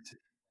band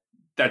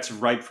that's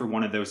ripe for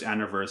one of those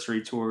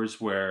anniversary tours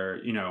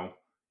where,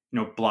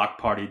 Block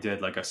Party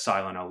did like a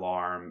Silent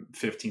Alarm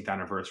 15th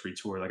anniversary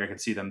tour. Like, I could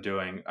see them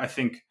doing, I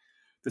think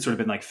this would have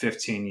been like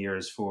 15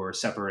 years for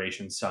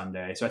Separation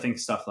Sunday. So I think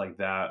stuff like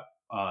that,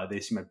 they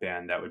seem a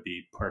band that would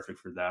be perfect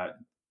for that.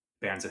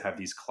 Bands that have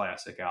these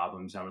classic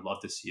albums, I would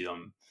love to see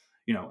them,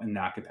 in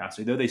that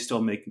capacity. Though they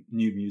still make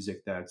new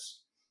music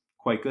that's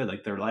quite good.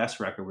 Like, their last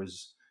record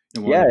was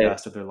one of the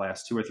best of their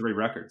last 2 or 3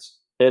 records.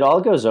 It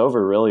all goes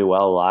over really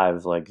well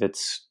live. Like,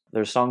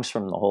 there's songs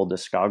from the whole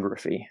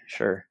discography.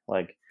 Sure.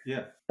 Like,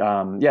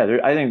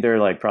 I think they're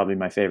like probably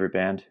my favorite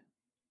band,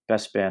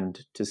 best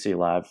band to see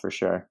live for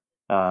sure.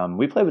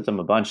 We played with them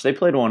a bunch. They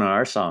played one of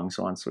our songs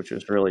once, which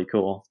was really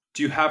cool.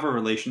 Do you have a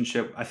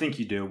relationship? I think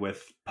you do,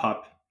 with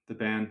Pup, the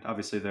band.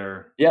 Obviously,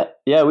 they're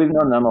we've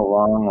known them a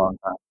long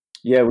time.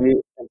 Yeah, we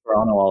in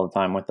Toronto all the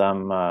time with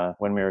them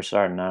when we were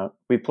starting out.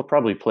 We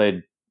probably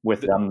played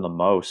with them the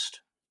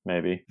most,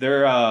 maybe.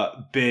 They're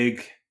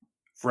big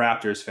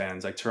Raptors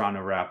fans, like Toronto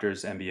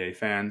Raptors NBA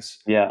fans.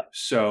 Yeah.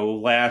 So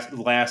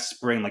last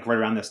spring, like right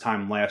around this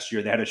time last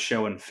year, they had a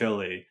show in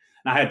Philly,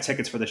 and I had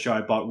tickets for the show.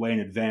 I bought way in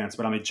advance,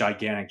 but I'm a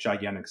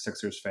gigantic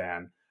Sixers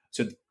fan.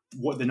 So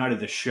the night of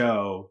the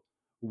show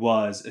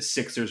was a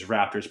Sixers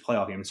Raptors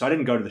playoff game. So I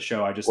didn't go to the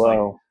show. I just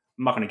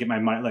I'm not going to get my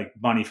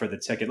money for the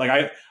ticket.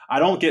 Like, I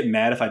don't get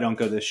mad if I don't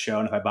go to this show,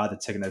 and if I buy the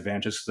ticket in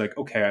advance, just like,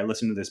 okay, I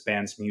listen to this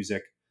band's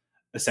music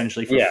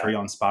essentially for free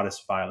on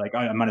Spotify. Like,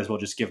 I might as well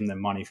just give them the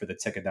money for the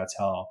ticket. That's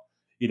how,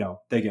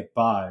 they get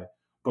by.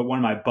 But one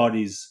of my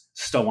buddies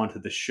still went to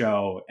the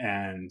show,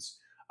 and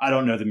I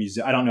don't know the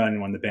music. I don't know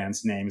anyone, the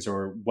band's names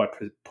or what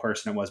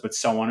person it was, but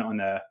someone on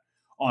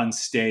on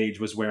stage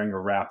was wearing a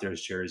Raptors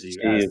jersey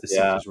as the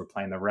Sixers were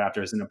playing the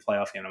Raptors in a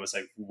playoff game. I was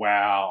like,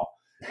 wow.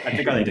 I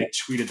think I like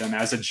tweeted them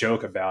as a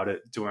joke about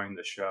it during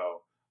the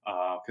show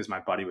because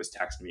my buddy was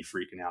texting me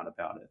freaking out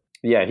about it.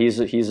 Yeah, he's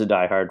a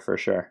diehard for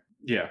sure.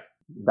 Yeah.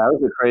 That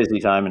was a crazy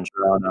time in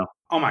Toronto.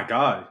 Oh my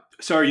God.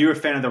 So are you a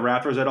fan of the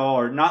Raptors at all?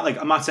 Or not like,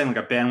 I'm not saying like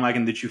a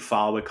bandwagon that you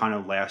follow it kind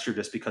of last year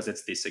just because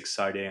it's this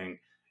exciting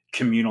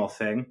communal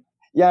thing?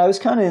 Yeah, I was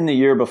kind of in the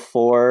year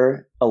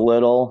before a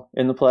little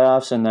in the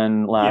playoffs, and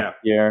then last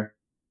year,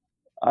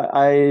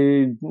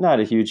 I'm not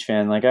a huge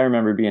fan. Like, I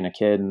remember being a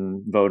kid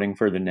and voting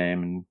for the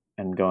name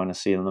and going to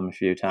see them a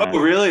few times.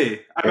 Oh,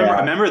 really? I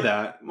remember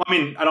that. Well, I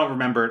mean, I don't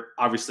remember it.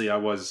 Obviously, I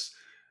was,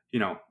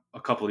 a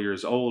couple of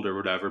years old or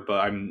whatever, but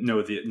I know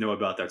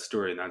about that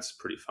story, and that's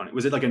pretty funny.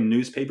 Was it like a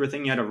newspaper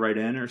thing you had to write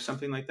in or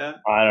something like that?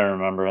 I don't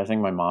remember. I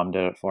think my mom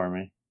did it for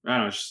me. I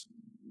don't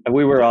know.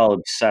 We were all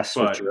obsessed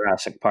with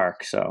Jurassic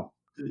Park, so.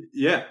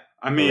 Yeah.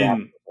 I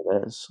mean,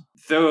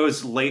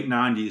 those late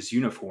 90s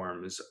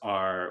uniforms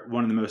are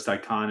one of the most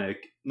iconic,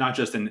 not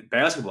just in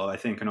basketball, I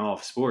think in all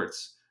of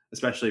sports,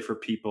 especially for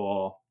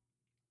people,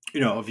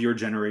 of your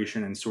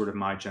generation and sort of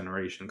my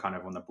generation, kind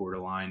of on the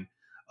borderline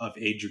of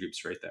age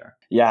groups right there.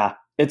 Yeah.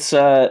 It's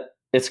kind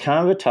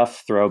of a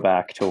tough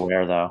throwback to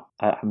wear, though.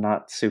 I'm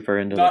not super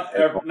into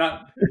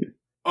it.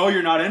 Oh,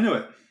 you're not into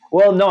it?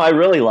 Well, no, I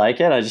really like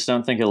it. I just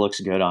don't think it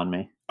looks good on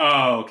me.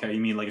 Oh, okay.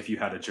 You mean like if you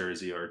had a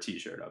jersey or a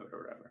T-shirt of it or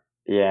whatever?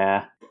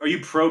 Yeah. Are you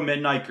pro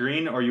Midnight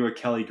Green or are you a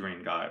Kelly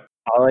Green guy?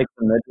 I like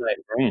the Midnight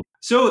Green.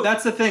 So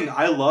that's the thing.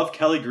 I love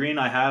Kelly Green.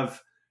 I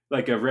have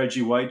like a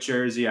Reggie White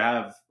jersey. I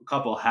have a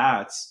couple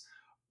hats.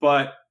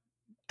 But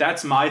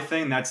that's my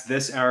thing. That's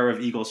this era of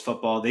Eagles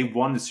football. They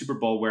won the Super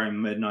Bowl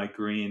wearing Midnight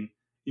Green.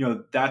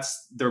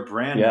 That's their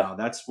brand now.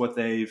 That's what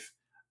they've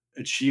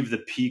achieved the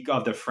peak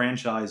of the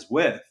franchise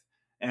with.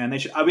 And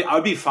I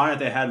would be fine if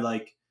they had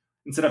like,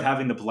 instead of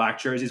having the black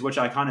jerseys, which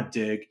I kind of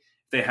dig,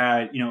 they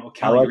had, a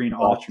Kelly Green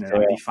alternate.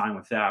 I'd be fine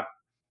with that.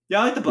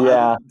 Yeah, I like the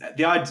black.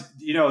 Yeah.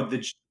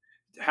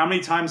 How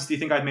many times do you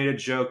think I've made a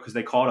joke because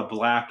they call it a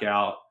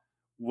blackout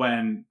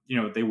when,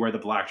 they wear the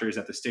black jerseys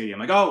at the stadium?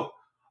 Like, oh,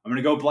 I'm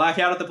going to go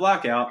blackout at the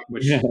blackout,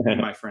 which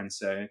my friends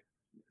say.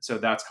 So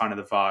that's kind of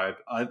the vibe.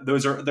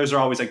 Those are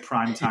always like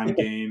primetime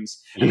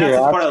games. And that's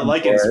the part I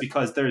like it is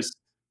because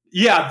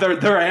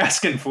they're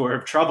asking for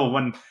trouble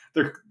when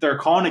they're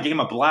calling a game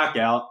a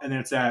blackout and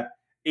it's at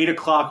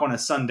 8:00 on a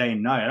Sunday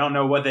night. I don't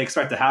know what they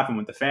expect to happen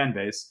with the fan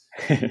base.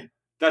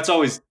 That's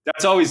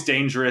always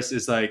dangerous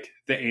is like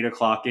the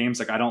 8:00 games.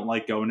 Like I don't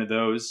like going to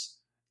those,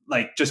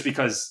 like just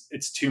because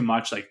it's too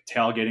much, like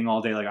tailgating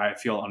all day. Like I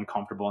feel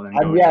uncomfortable. And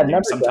then I've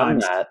never done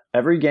that.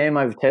 Every game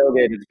I've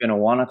tailgated has been a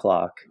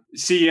 1:00.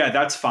 See, yeah,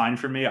 that's fine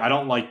for me. I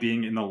don't like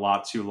being in the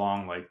lot too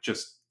long. Like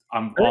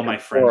all my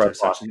friends are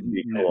such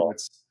cool.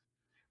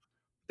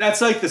 That's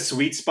like the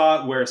sweet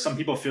spot where some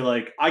people feel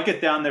like I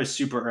get down there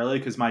super early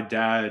because my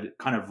dad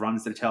kind of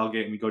runs the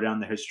tailgate and we go down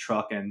to his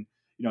truck and,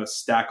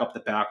 stack up the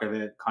back of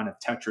it kind of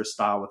Tetris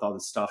style with all the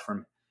stuff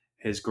from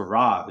his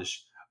garage.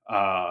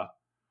 But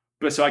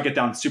so I get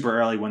down super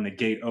early when the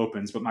gate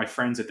opens, but my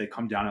friends, if they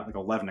come down at like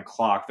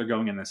 11:00, they're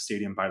going in the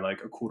stadium by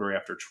like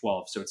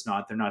 12:15. So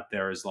they're not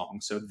there as long.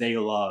 So they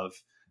love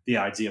the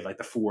idea of like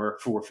the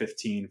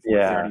 4:15,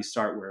 4:30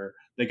 start where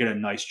they get a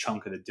nice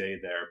chunk of the day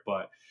there.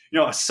 But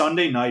a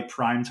Sunday night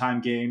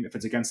primetime game, if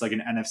it's against like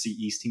an NFC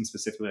East team,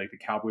 specifically like the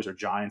Cowboys or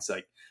Giants,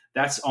 like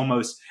that's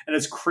almost, and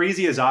as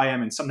crazy as I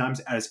am, and sometimes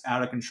as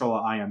out of control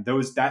I am,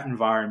 that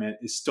environment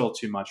is still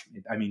too much for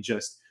me. I mean,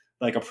 just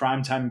like a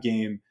primetime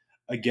game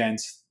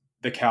against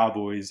the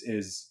Cowboys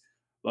is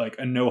like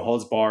a no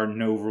holds barred,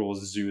 no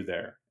rules zoo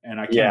there. And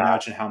I can't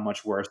imagine how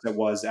much worse it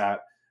was at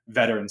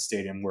Veterans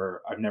Stadium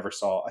where I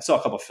saw a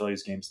couple of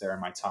Phillies games there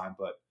in my time,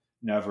 but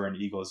never an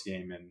Eagles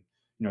game in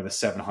the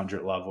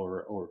 700 level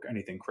or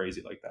anything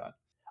crazy like that.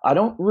 I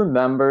don't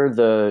remember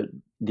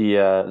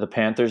the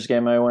Panthers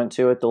game I went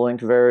to at the Link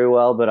very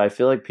well, but I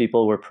feel like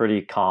people were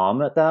pretty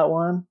calm at that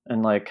one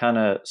and like kind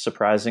of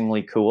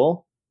surprisingly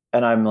cool.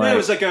 And I'm like, it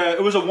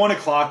was a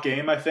 1:00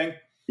 game, I think.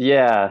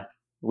 Yeah,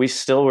 we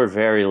still were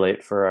very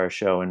late for our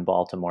show in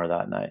Baltimore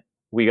that night.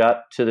 We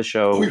got to the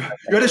show. Oh, you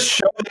had a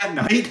show that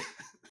night?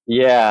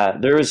 Yeah,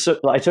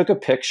 I took a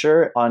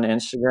picture on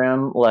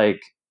Instagram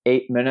like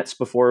 8 minutes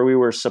before we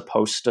were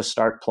supposed to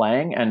start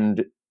playing,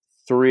 and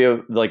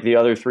the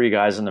other three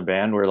guys in the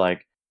band were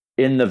like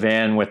in the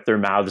van with their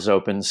mouths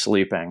open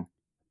sleeping.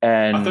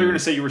 And I thought you were going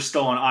to say you were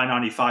still on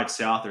I-95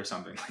 South or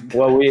something like that.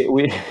 Well,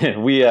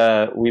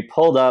 we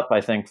pulled up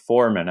I think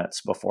 4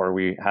 minutes before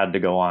we had to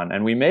go on,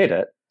 and we made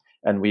it,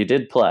 and we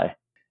did play,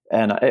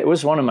 and it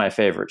was one of my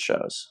favorite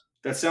shows.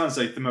 That sounds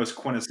like the most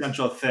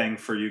quintessential thing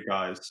for you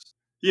guys.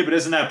 Yeah, but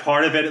isn't that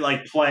part of it?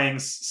 Like playing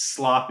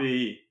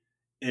sloppy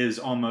is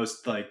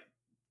almost like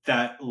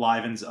that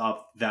livens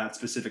up that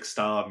specific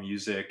style of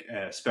music,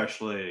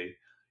 especially,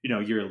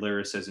 your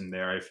lyricism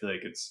there. I feel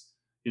like it's,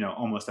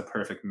 almost a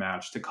perfect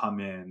match to come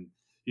in,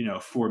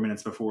 4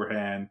 minutes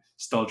beforehand,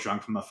 still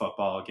drunk from a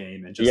football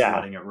game and just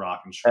letting it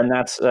rock and shred. And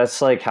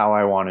that's like how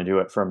I want to do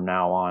it from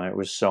now on. It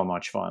was so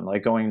much fun.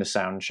 Like going to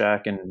sound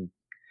check and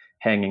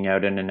hanging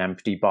out in an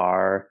empty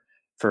bar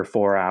for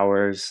 4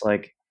 hours.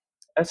 Like,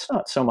 that's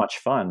not so much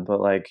fun, but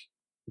like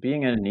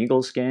being at an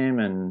Eagles game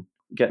and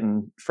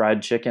getting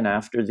fried chicken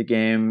after the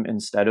game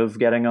instead of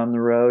getting on the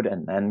road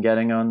and then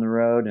getting on the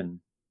road, and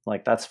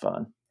like, that's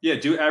fun. Yeah,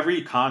 do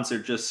every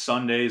concert just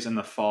Sundays in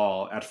the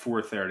fall at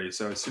 4:30.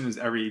 So as soon as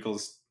every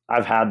Eagles...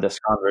 I've had this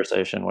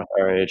conversation with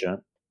our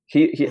agent.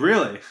 He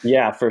Really?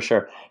 Yeah, for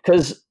sure.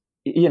 Because,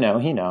 he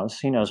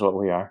knows what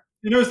we are.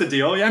 He knows the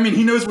deal. Yeah, I mean,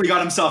 he knows what he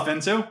got himself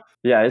into.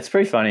 Yeah, it's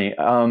pretty funny.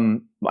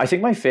 I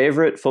think my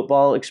favorite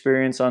football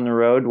experience on the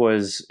road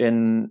was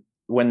when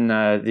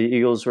the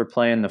Eagles were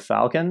playing the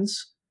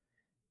Falcons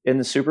in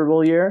the Super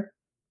Bowl year.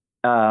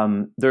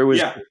 There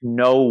was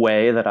no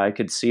way that I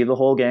could see the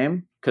whole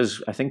game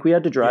because I think we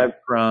had to drive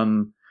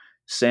from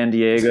San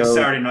Diego. It's a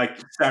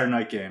Saturday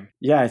night game.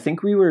 Yeah, I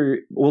think we were.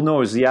 Well, no, it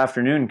was the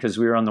afternoon because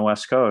we were on the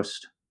West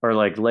Coast, or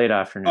like late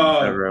afternoon.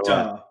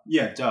 Duh.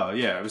 Yeah, duh.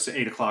 Yeah, it was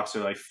 8 o'clock,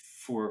 so like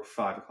 4 or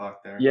 5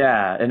 o'clock there.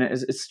 Yeah, and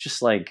it's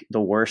just like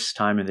the worst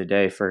time of the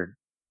day for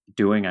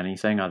doing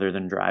anything other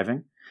than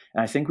driving.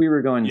 And I think we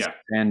were going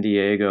San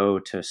Diego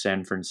to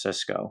San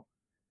Francisco,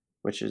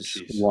 which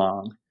is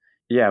long.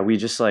 Yeah, we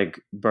just like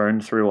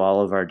burned through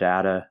all of our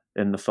data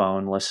in the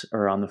phone,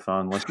 on the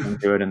phone, listening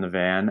to it in the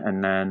van,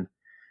 and then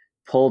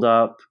pulled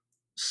up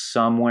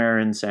somewhere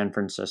in San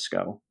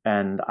Francisco.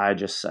 And I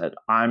just said,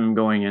 I'm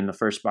going in the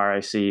first bar I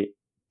see.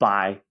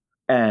 Bye.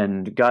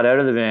 And got out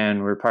of the van.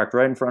 We were parked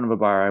right in front of a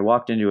bar. I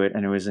walked into it,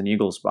 and it was an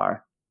Eagles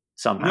bar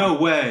somehow.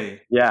 No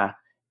way. Yeah.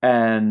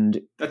 And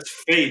that's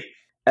fate.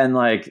 And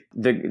like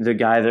the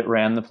guy that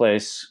ran the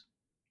place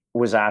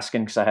was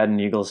asking because I had an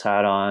Eagles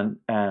hat on,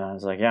 and I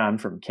was like, yeah, I'm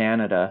from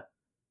Canada.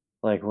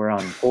 Like, we're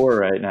on tour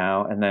right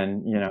now. And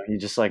then, he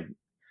just like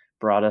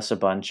brought us a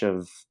bunch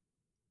of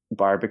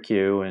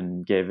barbecue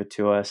and gave it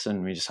to us,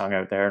 and we just hung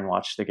out there and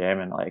watched the game.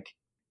 And like,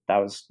 that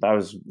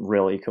was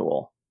really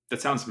cool.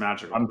 That sounds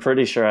magical. I'm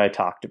pretty sure I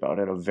talked about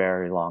it a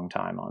very long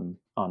time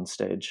on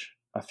stage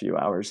a few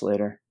hours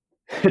later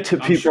to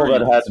people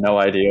that had no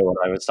idea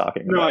what I was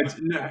talking about.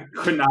 I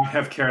could not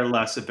have cared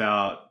less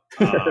about,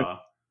 a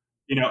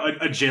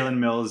Jalen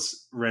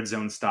Mills red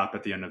zone stop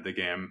at the end of the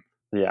game.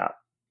 Yeah,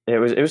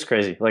 it was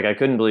crazy. Like, I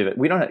couldn't believe it.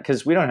 We don't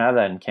have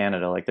that in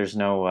Canada. Like, there's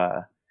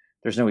no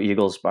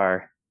Eagles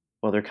bar.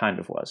 Well, there kind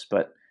of was,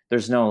 but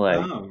there's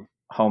no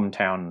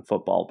hometown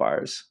football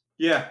bars.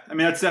 Yeah, I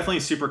mean, that's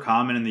definitely super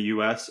common in the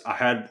U.S. I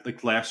had,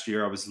 like, last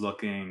year I was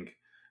looking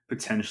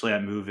potentially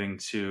at moving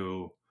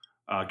to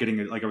I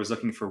was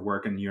looking for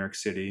work in New York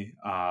City.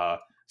 So I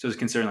was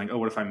considering, like,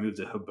 what if I moved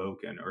to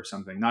Hoboken or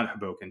something? Not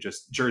Hoboken,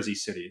 just Jersey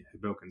City.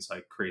 Hoboken's,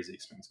 like, crazy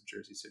expensive.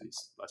 Jersey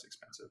City's less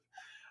expensive.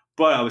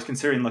 But I was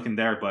considering looking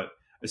there. But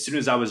as soon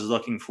as I was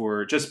looking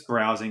for just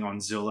browsing on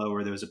Zillow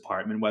or those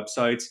apartment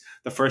websites,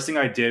 the first thing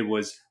I did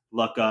was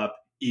look up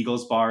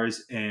Eagles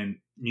bars in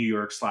New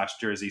York /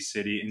 Jersey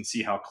City and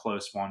see how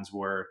close ones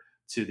were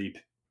to the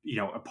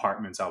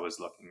apartments I was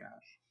looking at.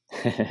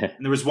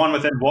 And there was one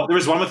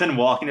within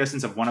walking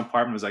distance of one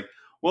apartment. I was like,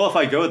 well, if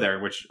I go there,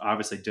 which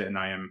obviously didn't,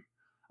 I'm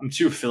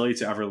too Philly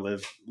to ever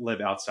live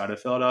outside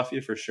of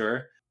Philadelphia for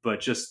sure. But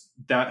just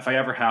that, if I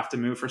ever have to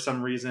move for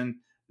some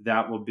reason,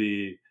 that will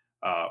be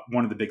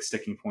one of the big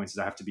sticking points. Is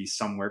I have to be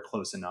somewhere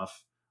close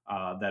enough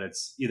that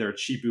it's either a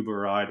cheap Uber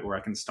ride or I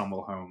can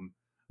stumble home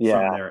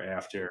from there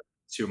after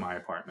to my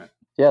apartment.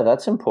 Yeah,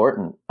 that's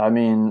important. I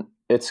mean,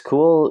 it's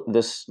cool,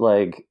 this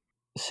like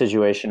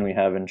situation we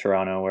have in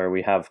Toronto where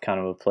we have kind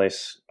of a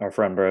place, our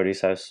friend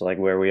Brody's house, like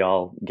where we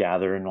all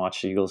gather and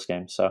watch the Eagles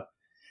games. So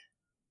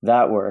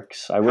that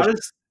works.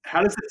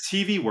 How does the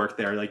TV work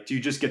there? Like, do you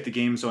just get the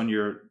games on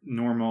your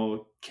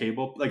normal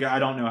cable? Like, I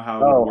don't know how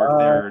it would work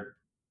there.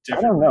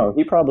 I don't know.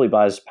 He probably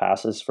buys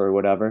passes for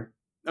whatever.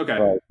 Okay.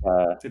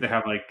 Do they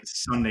have like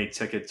Sunday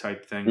ticket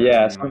type thing?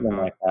 Yeah, something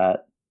like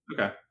that.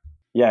 Okay.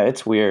 Yeah,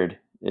 it's weird.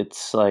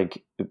 It's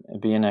like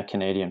being a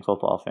Canadian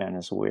football fan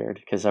is weird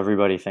because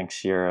everybody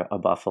thinks you're a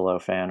Buffalo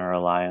fan or a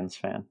Lions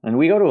fan. And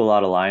we go to a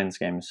lot of Lions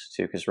games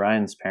too because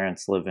Ryan's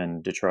parents live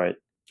in Detroit.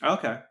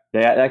 Okay.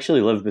 They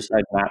actually live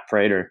beside Matt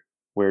Prater,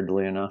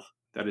 weirdly enough.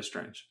 That is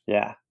strange.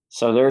 Yeah.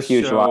 So they're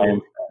huge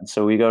Lions fans.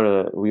 So we go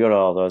to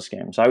all those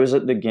games. I was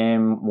at the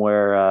game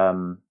where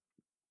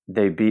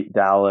they beat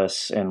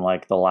Dallas in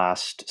like the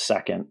last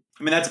second.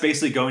 I mean, that's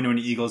basically going to an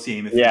Eagles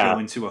game if you go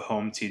into a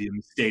home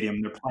stadium,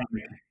 they're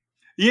playing.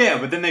 Yeah,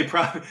 but then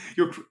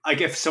you're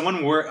like, if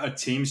someone wore a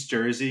team's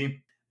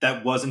jersey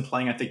that wasn't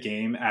playing at the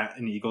game at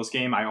an Eagles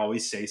game, I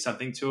always say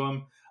something to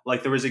them.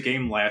 Like, there was a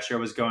game last year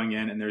I was going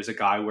in, and there's a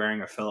guy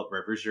wearing a Phillip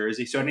Rivers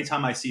jersey. So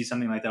anytime I see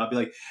something like that, I'll be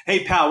like,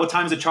 "Hey, pal, what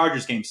time's the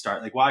Chargers game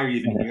start? Like, why are you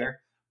even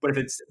here?"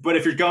 But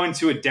if you're going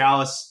to a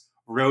Dallas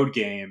road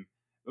game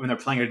when they're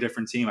playing a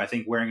different team, I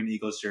think wearing an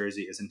Eagles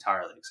jersey is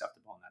entirely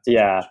acceptable in that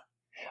situation.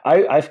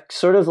 Yeah, I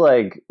sort of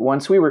like,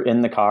 once we were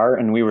in the car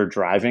and we were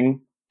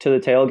driving to the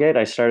tailgate,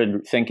 I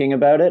started thinking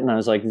about it, and I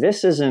was like,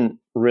 this isn't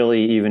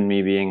really even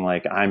me being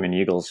like, I'm an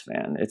Eagles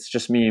fan. It's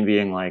just me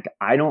being like,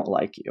 I don't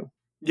like you.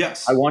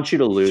 Yes. I want you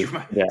to lose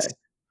today.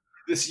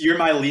 You're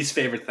my least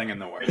favorite thing in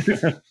the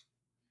world.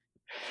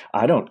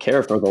 I don't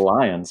care for the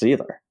Lions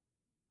either.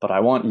 but I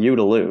want you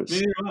to lose.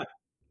 Maybe you're right.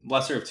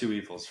 Lesser of two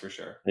evils for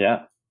sure.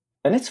 Yeah.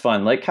 And it's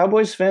fun. Like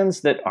Cowboys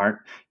fans that aren't,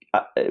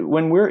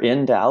 when we're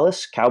in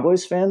Dallas,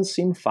 Cowboys fans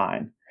seem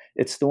fine.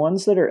 It's the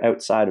ones that are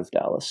outside of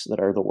Dallas that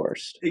are the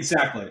worst.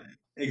 Exactly.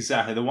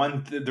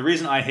 The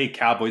reason I hate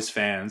Cowboys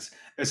fans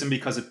isn't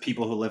because of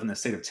people who live in the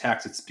state of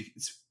Texas.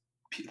 It's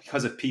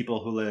because of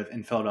people who live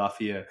in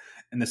Philadelphia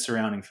and the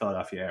surrounding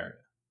Philadelphia area.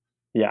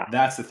 Yeah.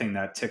 That's the thing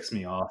that ticks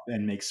me off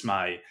and makes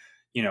my,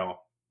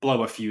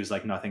 blow a fuse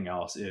like nothing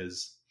else.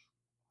 Is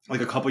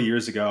like a couple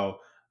years ago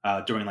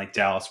during like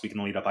Dallas Week in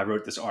the Lead Up, I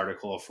wrote this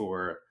article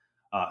for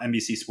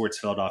NBC Sports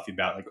Philadelphia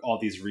about like all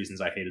these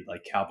reasons I hated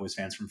like Cowboys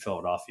fans from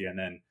Philadelphia. And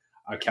then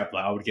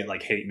I would get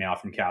like hate mail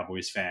from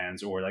Cowboys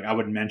fans, or like I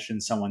would mention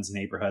someone's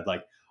neighborhood,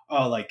 like,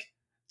 oh, like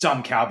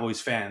dumb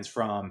Cowboys fans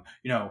from,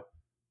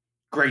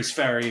 Grace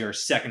Ferry or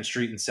 2nd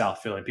Street in South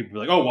Philly. And people were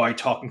like, oh, why are you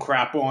talking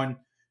crap on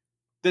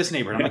this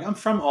neighborhood? I'm like, I'm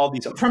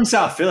from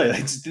South Philly.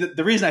 Like,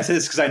 the reason I say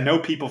this is because I know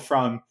people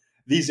from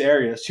these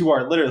areas who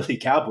are literally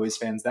Cowboys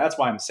fans. That's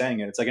why I'm saying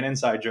it. It's like an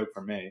inside joke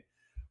for me.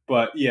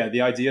 But yeah, the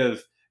idea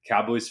of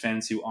Cowboys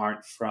fans who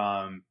aren't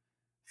from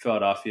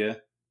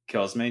Philadelphia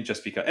kills me,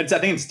 just because I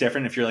think it's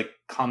different if you're like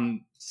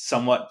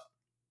somewhat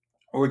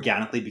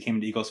organically became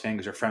an Eagles fan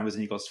because your friend was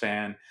an Eagles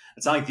fan.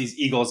 It's not like these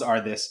Eagles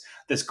are this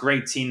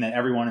great team that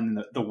everyone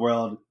in the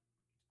world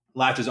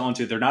latches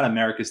onto. They're not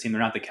America's team. They're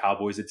not the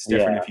Cowboys. It's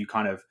different if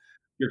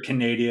you're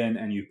Canadian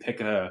and you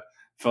pick a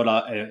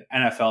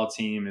NFL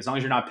team. As long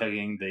as you're not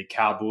picking the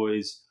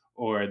Cowboys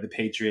or the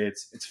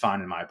Patriots, it's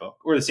fine in my book.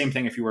 Or the same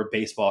thing if you were a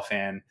baseball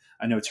fan.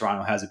 I know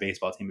Toronto has a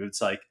baseball team, but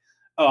it's like,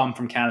 oh, I'm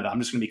from Canada, I'm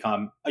just going to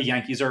become a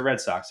Yankees or a Red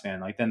Sox fan.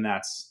 Like, then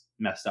that's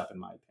messed up in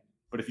my opinion.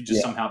 But if you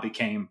just somehow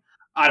became,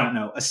 I don't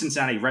know, a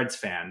Cincinnati Reds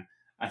fan,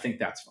 I think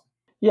that's fun.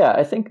 Yeah,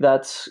 I think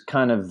that's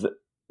kind of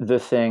the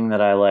thing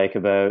that I like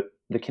about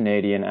the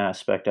Canadian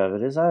aspect of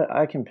it is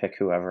I can pick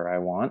whoever I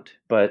want,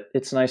 but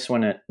it's nice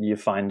when you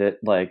find it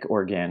like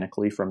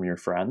organically from your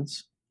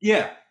friends.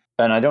 Yeah.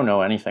 And I don't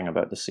know anything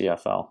about the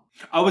CFL.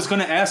 I was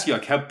going to ask you,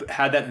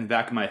 had that in the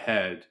back of my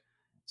head.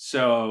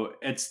 So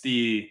it's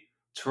the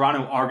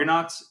Toronto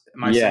Argonauts.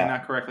 Am I saying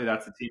that correctly?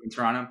 That's the team in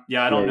Toronto?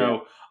 Yeah, I don't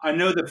know. I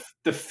know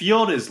the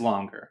field is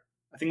longer.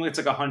 I think it's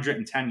like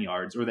 110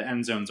 yards, or the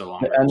end zones are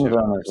longer. The end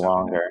zone is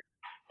longer.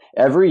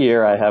 Every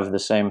year I have the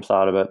same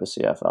thought about the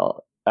CFL.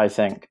 I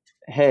think,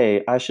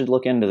 hey, I should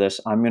look into this.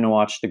 I'm going to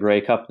watch the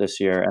Grey Cup this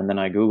year. And then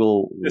I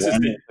Google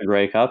the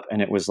Grey Cup,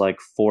 and it was like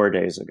 4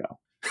 days ago.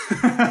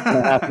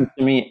 That happened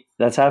to me.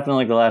 That's happened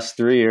like the last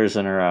 3 years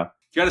in a row.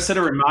 You got to set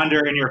a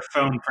reminder in your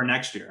phone for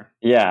next year.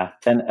 Yeah.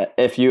 And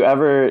if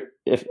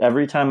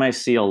every time I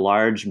see a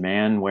large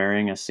man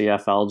wearing a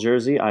CFL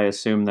jersey, I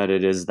assume that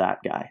it is that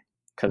guy.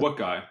 What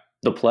guy?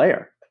 The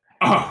player.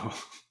 Oh.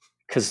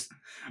 Because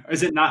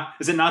is it not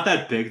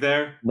that big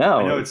there? No.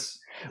 I know it's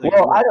like,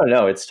 well, I don't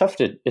know. It's tough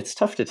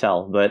to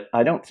tell, but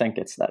I don't think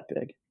it's that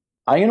big.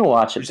 I'm going to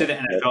watch it. Would you say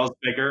the NFL is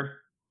bigger?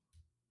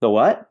 The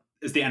what?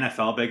 Is the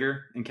NFL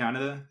bigger in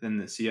Canada than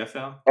the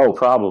CFL? Oh,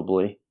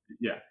 probably.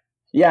 Yeah.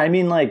 Yeah, I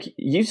mean, like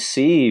you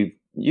see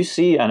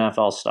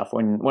NFL stuff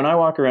when I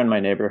walk around my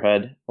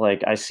neighborhood.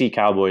 Like I see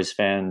Cowboys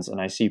fans and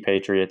I see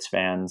Patriots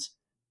fans.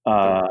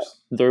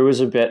 There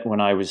was a bit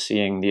when I was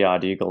seeing the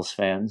odd Eagles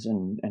fans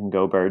and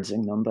Go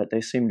Birdsing them, but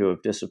they seem to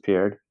have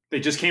disappeared. They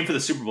just came for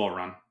the Super Bowl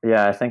run.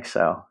 Yeah, I think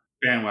so.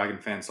 Bandwagon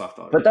fans left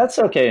already. But that's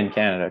okay in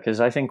Canada because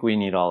I think we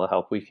need all the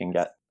help we can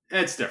get.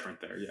 It's different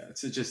there. Yeah,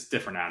 it's just a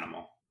different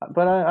animal.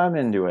 But I'm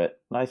into it.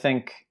 I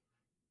think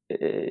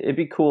it'd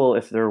be cool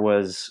if there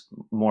was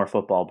more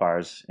football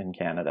bars in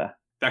Canada.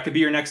 That could be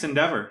your next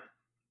endeavor.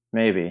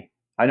 Maybe.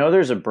 I know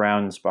there's a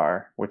Browns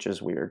bar, which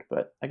is weird,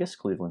 but I guess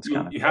Cleveland's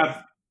kind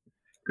of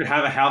could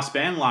have a house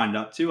band lined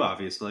up too,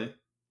 obviously.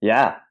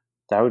 Yeah,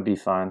 that would be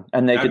fun.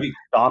 And they could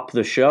stop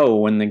the show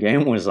when the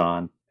game was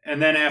on.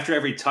 And then after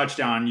every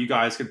touchdown, you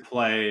guys could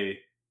play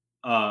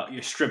a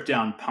stripped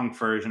down punk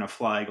version of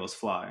Fly Eagles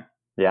Fly.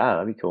 Yeah,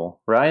 that'd be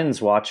cool.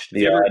 Ryan's watched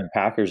the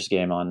Packers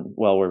game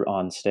while we're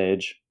on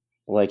stage.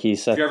 Like he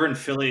said, if you're ever in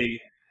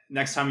Philly,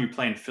 next time you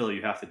play in Philly,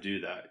 you have to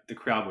do that. The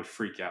crowd would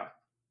freak out.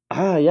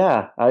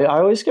 Yeah. I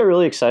always get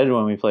really excited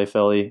when we play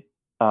Philly.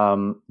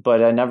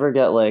 But I never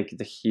get like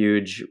the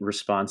huge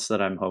response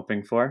that I'm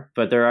hoping for.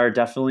 But there are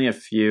definitely a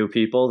few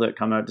people that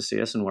come out to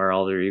see us and wear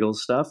all their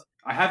Eagles stuff.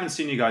 I haven't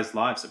seen you guys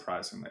live,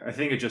 surprisingly. I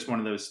think it's just one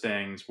of those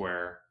things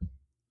where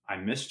I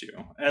missed you.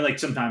 And like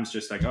sometimes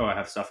just like, oh, I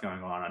have stuff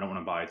going on. I don't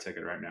want to buy a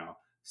ticket right now.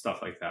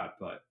 Stuff like that.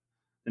 But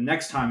the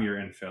next time you're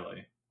in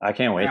Philly, I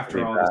can't wait.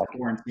 After all this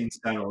quarantine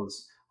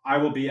settles, I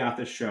will be at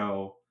the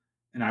show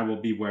and I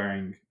will be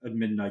wearing a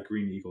Midnight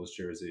Green Eagles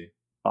jersey.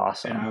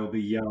 Awesome. And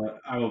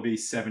I will be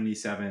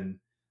 77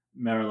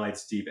 Miller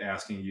Lights deep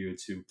asking you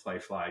to play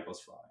Fly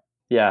Eagles Fly.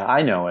 Yeah,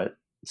 I know it.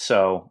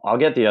 So I'll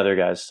get the other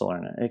guys to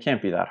learn it. It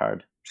can't be that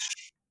hard.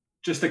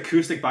 Just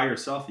acoustic by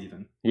yourself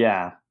even.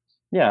 Yeah.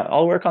 Yeah,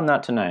 I'll work on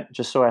that tonight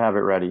just so I have it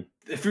ready.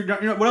 If you're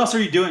what else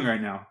are you doing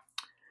right now?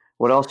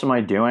 What else am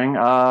I doing?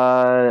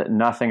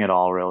 Nothing at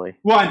all, really.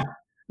 One.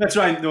 That's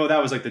right. No,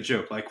 that was like the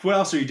joke. Like, what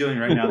else are you doing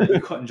right now that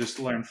you couldn't just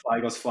learn Fly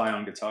Eagles Fly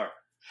on guitar?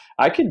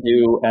 I could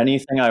do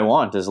anything I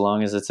want as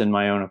long as it's in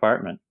my own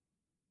apartment.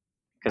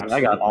 Because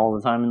I got all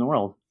the time in the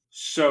world.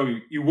 So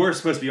you were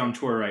supposed to be on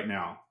tour right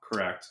now,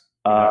 correct?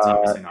 That's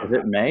obviously not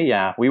happening. May?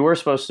 Yeah. We were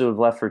supposed to have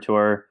left for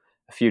tour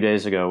a few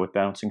days ago with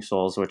Bouncing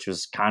Souls, which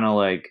was kind of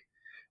like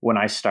when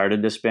I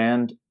started this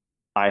band,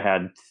 I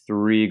had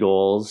 3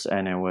 goals,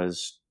 and it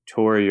was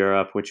tour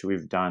Europe, which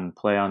we've done,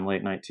 play on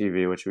late night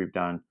TV, which we've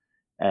done,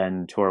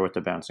 and tour with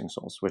the Bouncing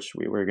Souls, which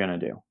we were going to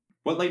do.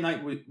 What late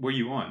night were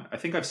you on? I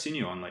think I've seen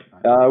you on late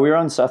night. We were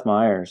on Seth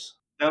Meyers.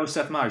 That was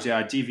Seth Meyers. Yeah,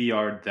 I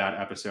DVR'd that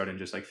episode and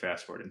just like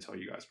fast forward until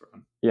you guys were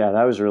on. Yeah,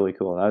 that was really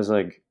cool. That was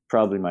like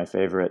probably my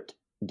favorite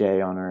day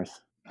on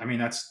earth. I mean,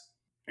 that's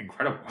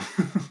incredible.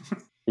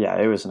 Yeah,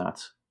 it was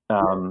nuts.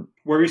 Where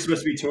were you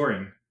supposed to be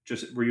touring?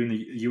 Just were you in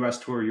the U.S.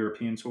 tour,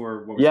 European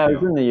tour? What was I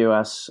was in the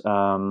U.S.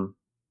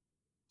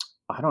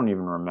 I don't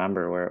even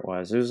remember where it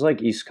was. It was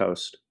like East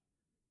Coast,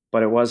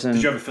 but it wasn't.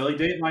 Did you have a Philly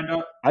date lined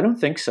up? I don't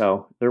think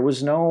so. There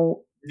was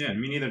no. Yeah,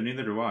 me neither.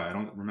 Neither do I. I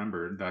don't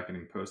remember that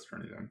getting posted or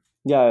anything.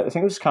 Yeah, I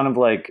think it was kind of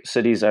like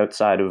cities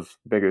outside of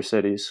bigger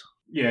cities.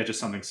 Yeah, just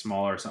something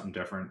smaller, something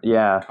different.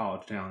 Yeah,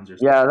 college towns or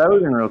something. Yeah, that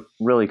would have been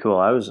really cool.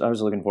 I was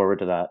looking forward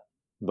to that,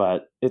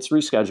 but it's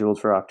rescheduled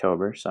for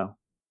October, so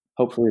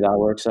hopefully that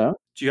works out.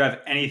 Do you have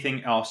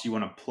anything else you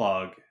want to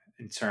plug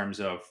in terms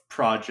of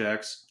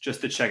projects,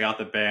 just to check out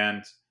the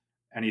band?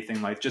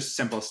 Anything like just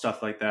simple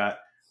stuff like that?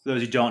 For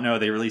those who don't know,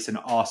 they released an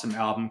awesome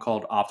album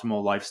called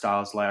Optimal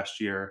Lifestyles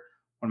last year.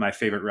 One of my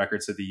favorite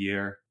records of the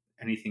year.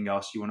 Anything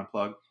else you want to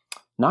plug?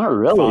 Not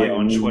really. Follow you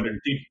on Twitter.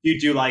 Do you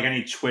do like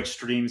any Twitch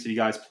streams? Are you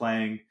guys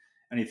playing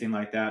anything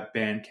like that?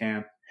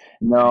 Bandcamp?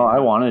 No, I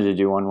wanted to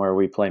do one where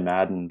we play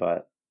Madden,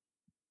 but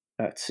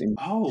that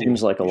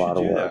seems like a lot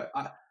of work.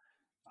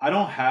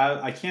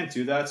 I can't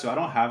do that, so I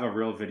don't have a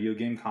real video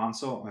game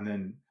console. And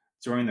then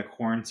during the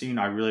quarantine,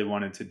 I really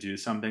wanted to do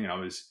something, and I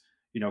was,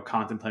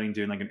 contemplating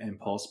doing like an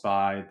impulse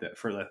buy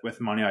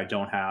with money I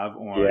don't have,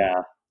 or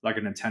like a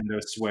Nintendo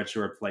Switch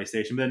or a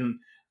PlayStation. But then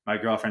my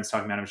girlfriend's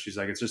talking about it, and she's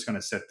like, "It's just going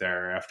to sit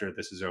there after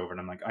this is over." And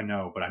I'm like, "I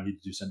know, but I need to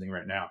do something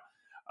right now."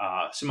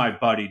 So my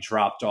buddy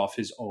dropped off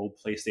his old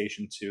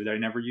PlayStation 2 that he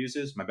never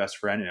uses. My best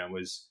friend, and it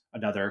was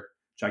another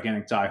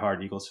gigantic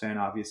diehard Eagles fan,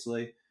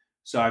 obviously.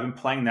 So I've been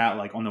playing that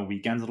like on the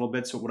weekends a little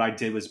bit. So what I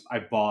did was I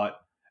bought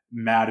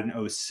Madden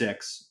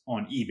 06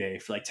 on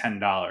eBay for like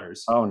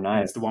 $10. Oh,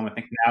 nice! It's the one with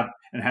McNabb,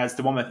 and it has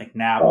the one with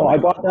McNabb. Oh, I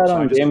bought that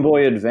on Game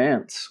Boy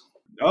Advance.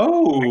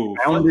 Oh,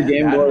 I found the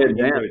Game Boy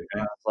Advance. I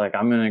was like,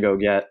 I'm gonna go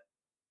get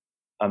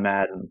a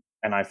Madden,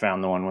 and I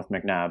found the one with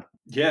McNabb.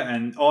 Yeah,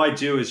 and all I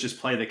do is just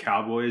play the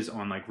Cowboys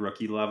on like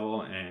rookie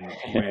level and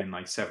win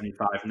like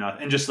 75-0,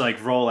 and just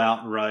like roll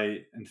out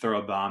right and throw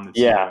a bomb. That's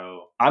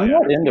zero. I'm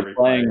not into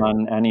playing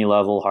on any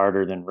level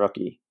harder than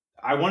rookie.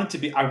 I want it to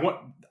be.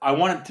 I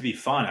want it to be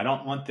fun. I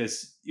don't want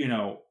this,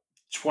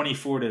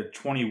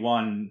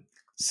 24-21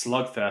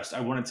 slugfest. I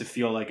want it to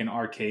feel like an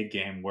arcade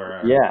game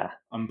where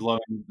I'm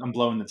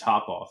blowing the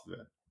top off of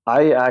it.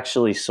 I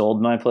actually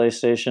sold my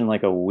PlayStation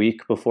like a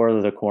week before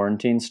the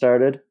quarantine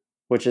started,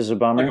 which is a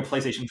bummer. Like a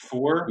PlayStation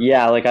 4?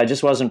 Yeah, like I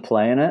just wasn't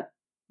playing it.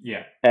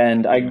 Yeah.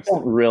 And I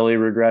don't really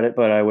regret it,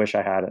 but I wish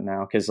I had it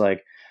now, because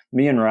like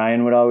me and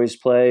Ryan would always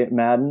play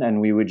Madden,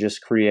 and we would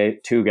just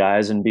create 2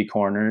 guys and be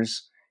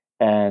corners.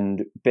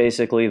 And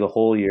basically the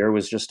whole year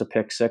was just a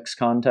pick 6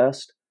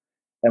 contest,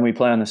 and we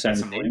play on the same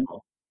team.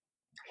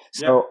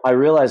 So I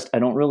realized I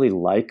don't really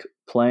like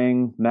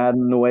playing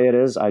Madden the way it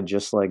is. I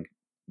just like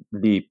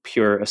the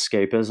pure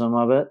escapism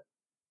of it,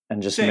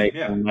 and just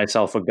making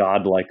myself a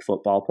godlike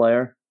football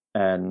player,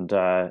 and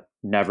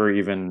never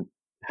even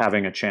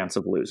having a chance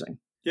of losing.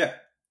 Yeah.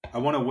 I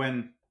want to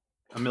win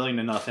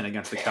 1,000,000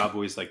 against the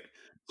Cowboys. Like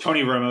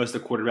Tony Romo's the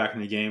quarterback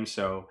in the game.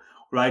 So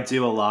what I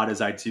do a lot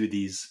is I do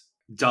these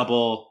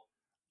double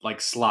like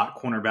slot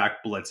cornerback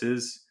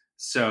blitzes.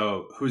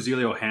 So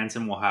Julio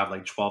Hansen will have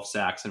like 12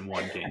 sacks in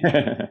one game,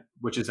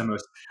 which is the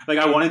most like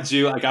I want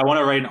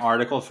to write an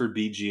article for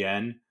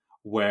BGN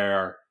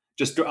where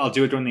I'll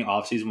do it during the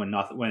offseason when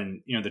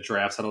the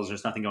draft settles,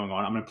 there's nothing going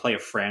on. I'm going to play a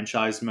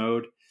franchise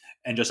mode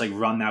and just like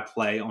run that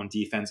play on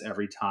defense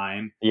every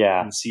time.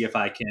 Yeah. And see if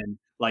I can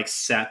like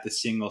set the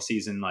single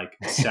season like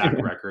sack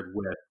record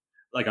with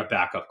like a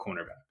backup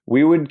cornerback.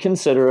 We would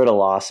consider it a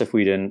loss if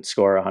we didn't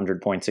score 100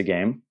 points a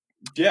game.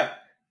 Yeah.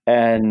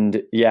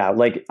 And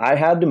like I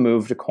had to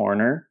move to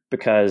corner,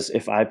 because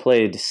if I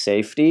played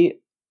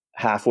safety,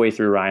 halfway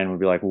through Ryan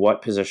would be like,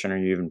 "What position are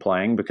you even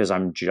playing?" Because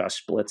I'm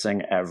just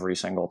blitzing every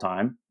single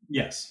time.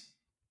 Yes.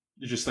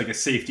 You're just like a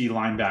safety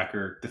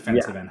linebacker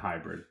defensive end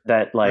hybrid.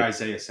 That like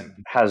Isaiah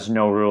Simmons has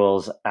no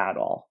rules at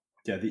all.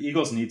 Yeah, the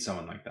Eagles need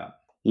someone like that.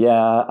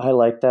 Yeah, I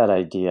like that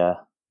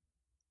idea.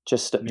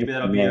 Maybe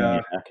that'll be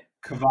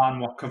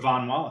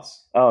Kevon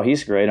Wallace. Oh,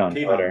 he's great on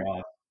Twitter.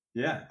 Wallace.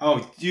 Yeah.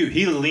 Oh, dude,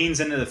 he leans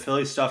into the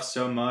Philly stuff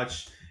so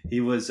much.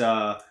 He was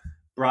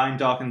Brian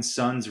Dawkins'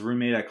 son's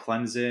roommate at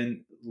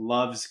Clemson.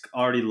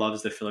 Already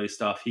loves the Philly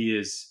stuff. He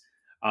is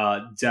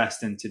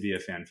destined to be a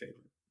fan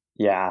favorite.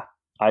 Yeah.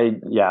 I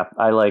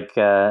like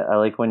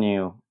when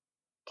you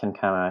can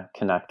kind of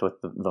connect with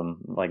them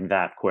like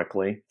that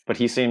quickly. But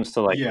he seems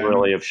to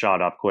really have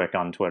shot up quick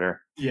on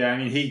Twitter. Yeah, I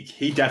mean,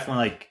 he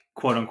definitely like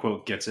quote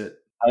unquote gets it.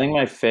 I think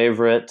my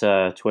favorite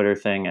Twitter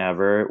thing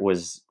ever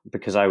was,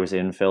 because I was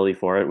in Philly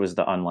for it, was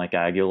the Unlike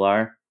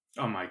Aguilar.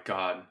 Oh my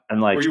God!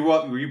 And like,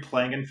 were you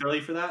playing in Philly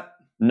for that?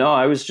 No,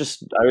 I was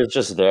just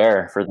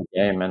there for the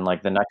game, and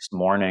like the next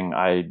morning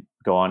I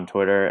go on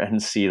Twitter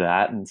and see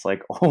that, and it's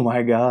like, oh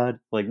my God,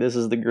 like this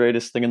is the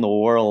greatest thing in the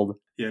world.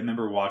 Yeah, I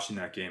remember watching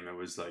that game. It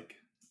was like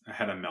I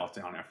had a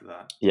meltdown after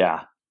that.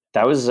 Yeah,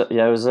 it was.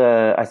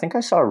 I think I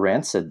saw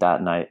Rancid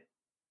that night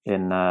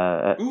in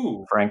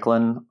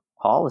Franklin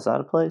Hall. Is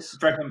that a place?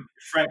 Franklin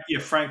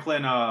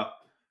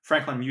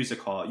Music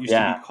Hall. It used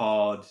to be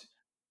called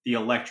the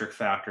Electric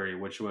Factory,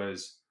 which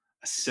was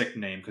a sick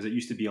name because it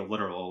used to be a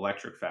literal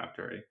electric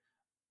factory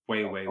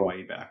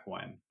way back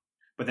when.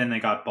 But then they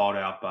got bought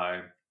out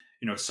by,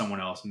 someone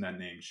else, and that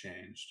name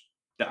changed.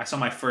 I saw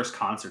my first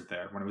concert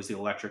there when it was the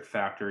Electric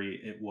Factory.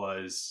 It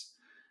was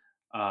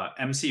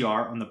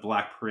MCR on the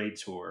Black Parade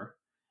tour,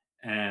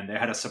 and they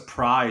had a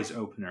surprise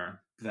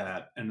opener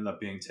that ended up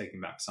being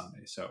Taking Back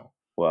Sunday. So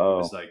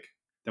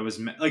it was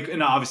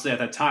and obviously at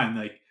that time,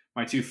 like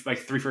my three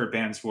favorite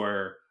bands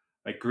were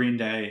like Green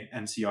Day,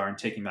 MCR, and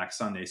Taking Back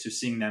Sunday. So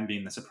seeing them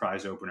being the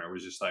surprise opener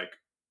was just like,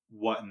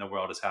 what in the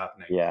world is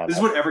happening? Yeah. Is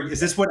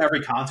this what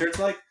every concert's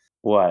like?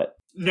 What?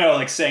 No,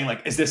 like saying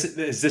like, is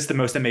this the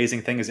most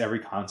amazing thing? Is every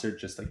concert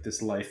just like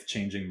this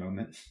life-changing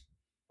moment?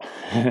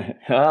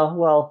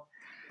 well,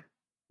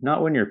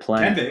 not when you're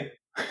playing. Can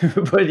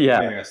be. But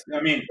yeah. I guess.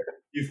 I mean,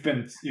 you've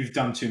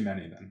done too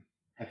many then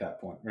at that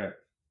point, right?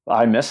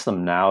 I miss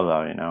them now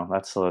though,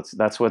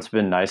 That's what's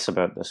been nice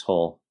about this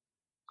whole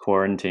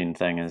quarantine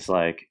thing is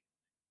like,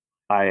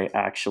 I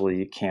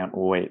actually can't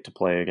wait to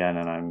play again,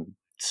 and I'm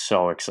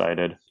so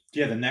excited.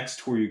 Yeah, the next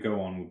tour you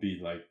go on will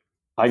be like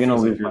I'm gonna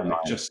lose my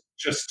mind. Just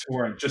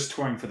touring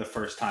for the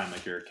first time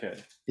like you're a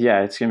kid.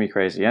 Yeah, it's gonna be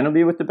crazy, and it'll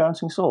be with the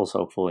Bouncing Souls,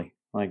 hopefully.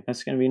 Like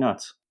that's gonna be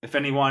nuts. If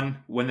anyone,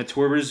 when the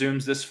tour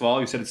resumes this fall,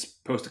 you said it's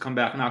supposed to come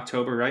back in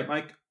October, right,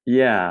 Mike?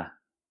 Yeah,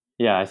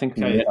 I think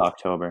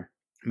mid-October.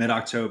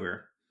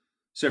 Mid-October.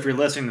 So if you're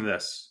listening to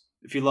this,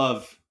 if you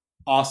love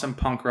awesome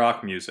punk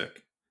rock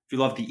music, if you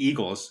love the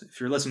Eagles, if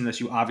you're listening to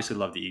this, you obviously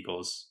love the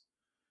Eagles.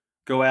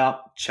 Go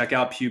out, check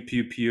out Pkew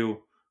Pkew Pkew,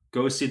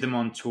 go see them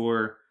on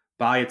tour,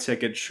 buy a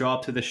ticket, show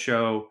up to the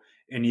show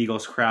in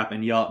Eagles crap,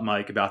 and yell at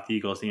Mike about the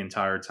Eagles the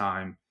entire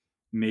time.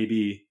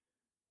 Maybe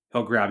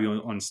he'll grab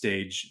you on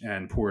stage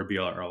and pour a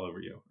beer all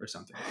over you or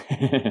something.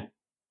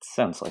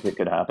 Sounds like it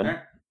could happen. Okay.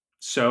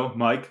 So,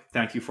 Mike,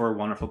 thank you for a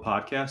wonderful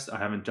podcast. I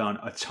haven't done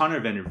a ton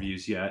of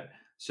interviews yet,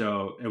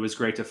 so it was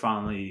great to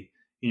finally,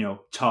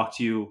 talk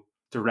to you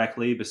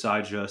directly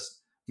besides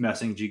just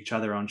messaging each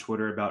other on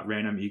Twitter about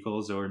random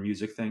Eagles or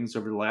music things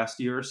over the last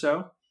year or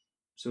so.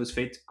 So it's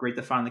great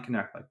to finally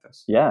connect like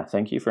this. Yeah,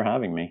 thank you for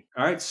having me.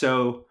 All right,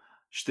 so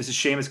this is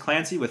Shamus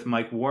Clancy with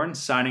Mike Warne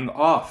signing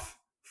off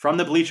from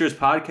the Bleachers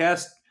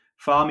podcast.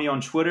 Follow me on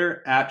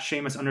Twitter at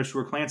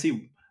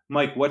Shamus_Clancy.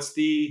 Mike, what's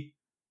the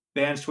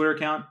band's Twitter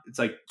account? It's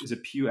like, is it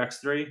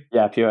PewX3?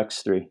 Yeah,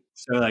 PewX3.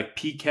 So like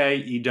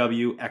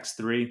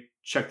PKEWX3.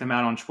 Check them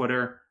out on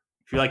Twitter.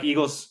 If you like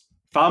Eagles,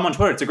 follow them on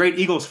Twitter. It's a great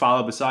Eagles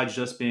follow besides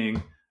just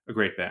being a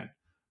great band.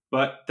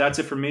 But that's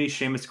it for me,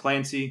 Shamus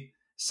Clancy.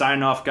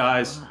 Signing off,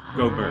 guys.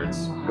 Go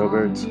Birds. Go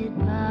Birds.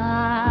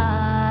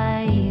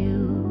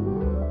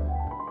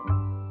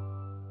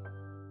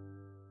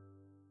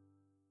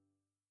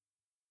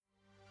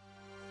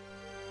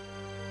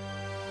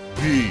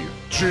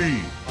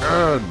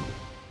 BGN.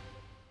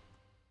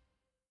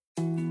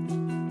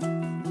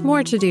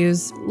 More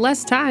to-dos,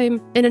 less time,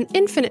 and an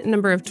infinite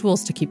number of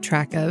tools to keep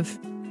track of.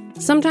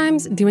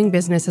 Sometimes doing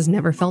business has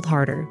never felt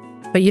harder,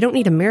 but you don't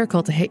need a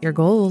miracle to hit your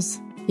goals.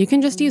 You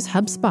can just use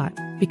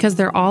HubSpot, because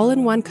their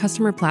all-in-one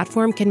customer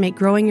platform can make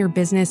growing your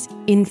business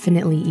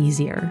infinitely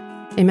easier.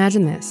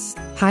 Imagine this: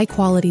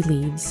 high-quality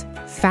leads,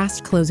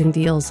 fast closing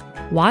deals,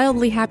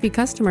 wildly happy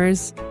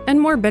customers, and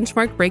more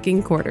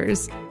benchmark-breaking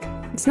quarters.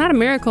 It's not a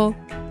miracle,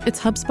 it's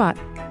HubSpot.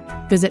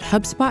 Visit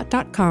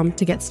HubSpot.com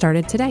to get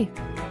started today.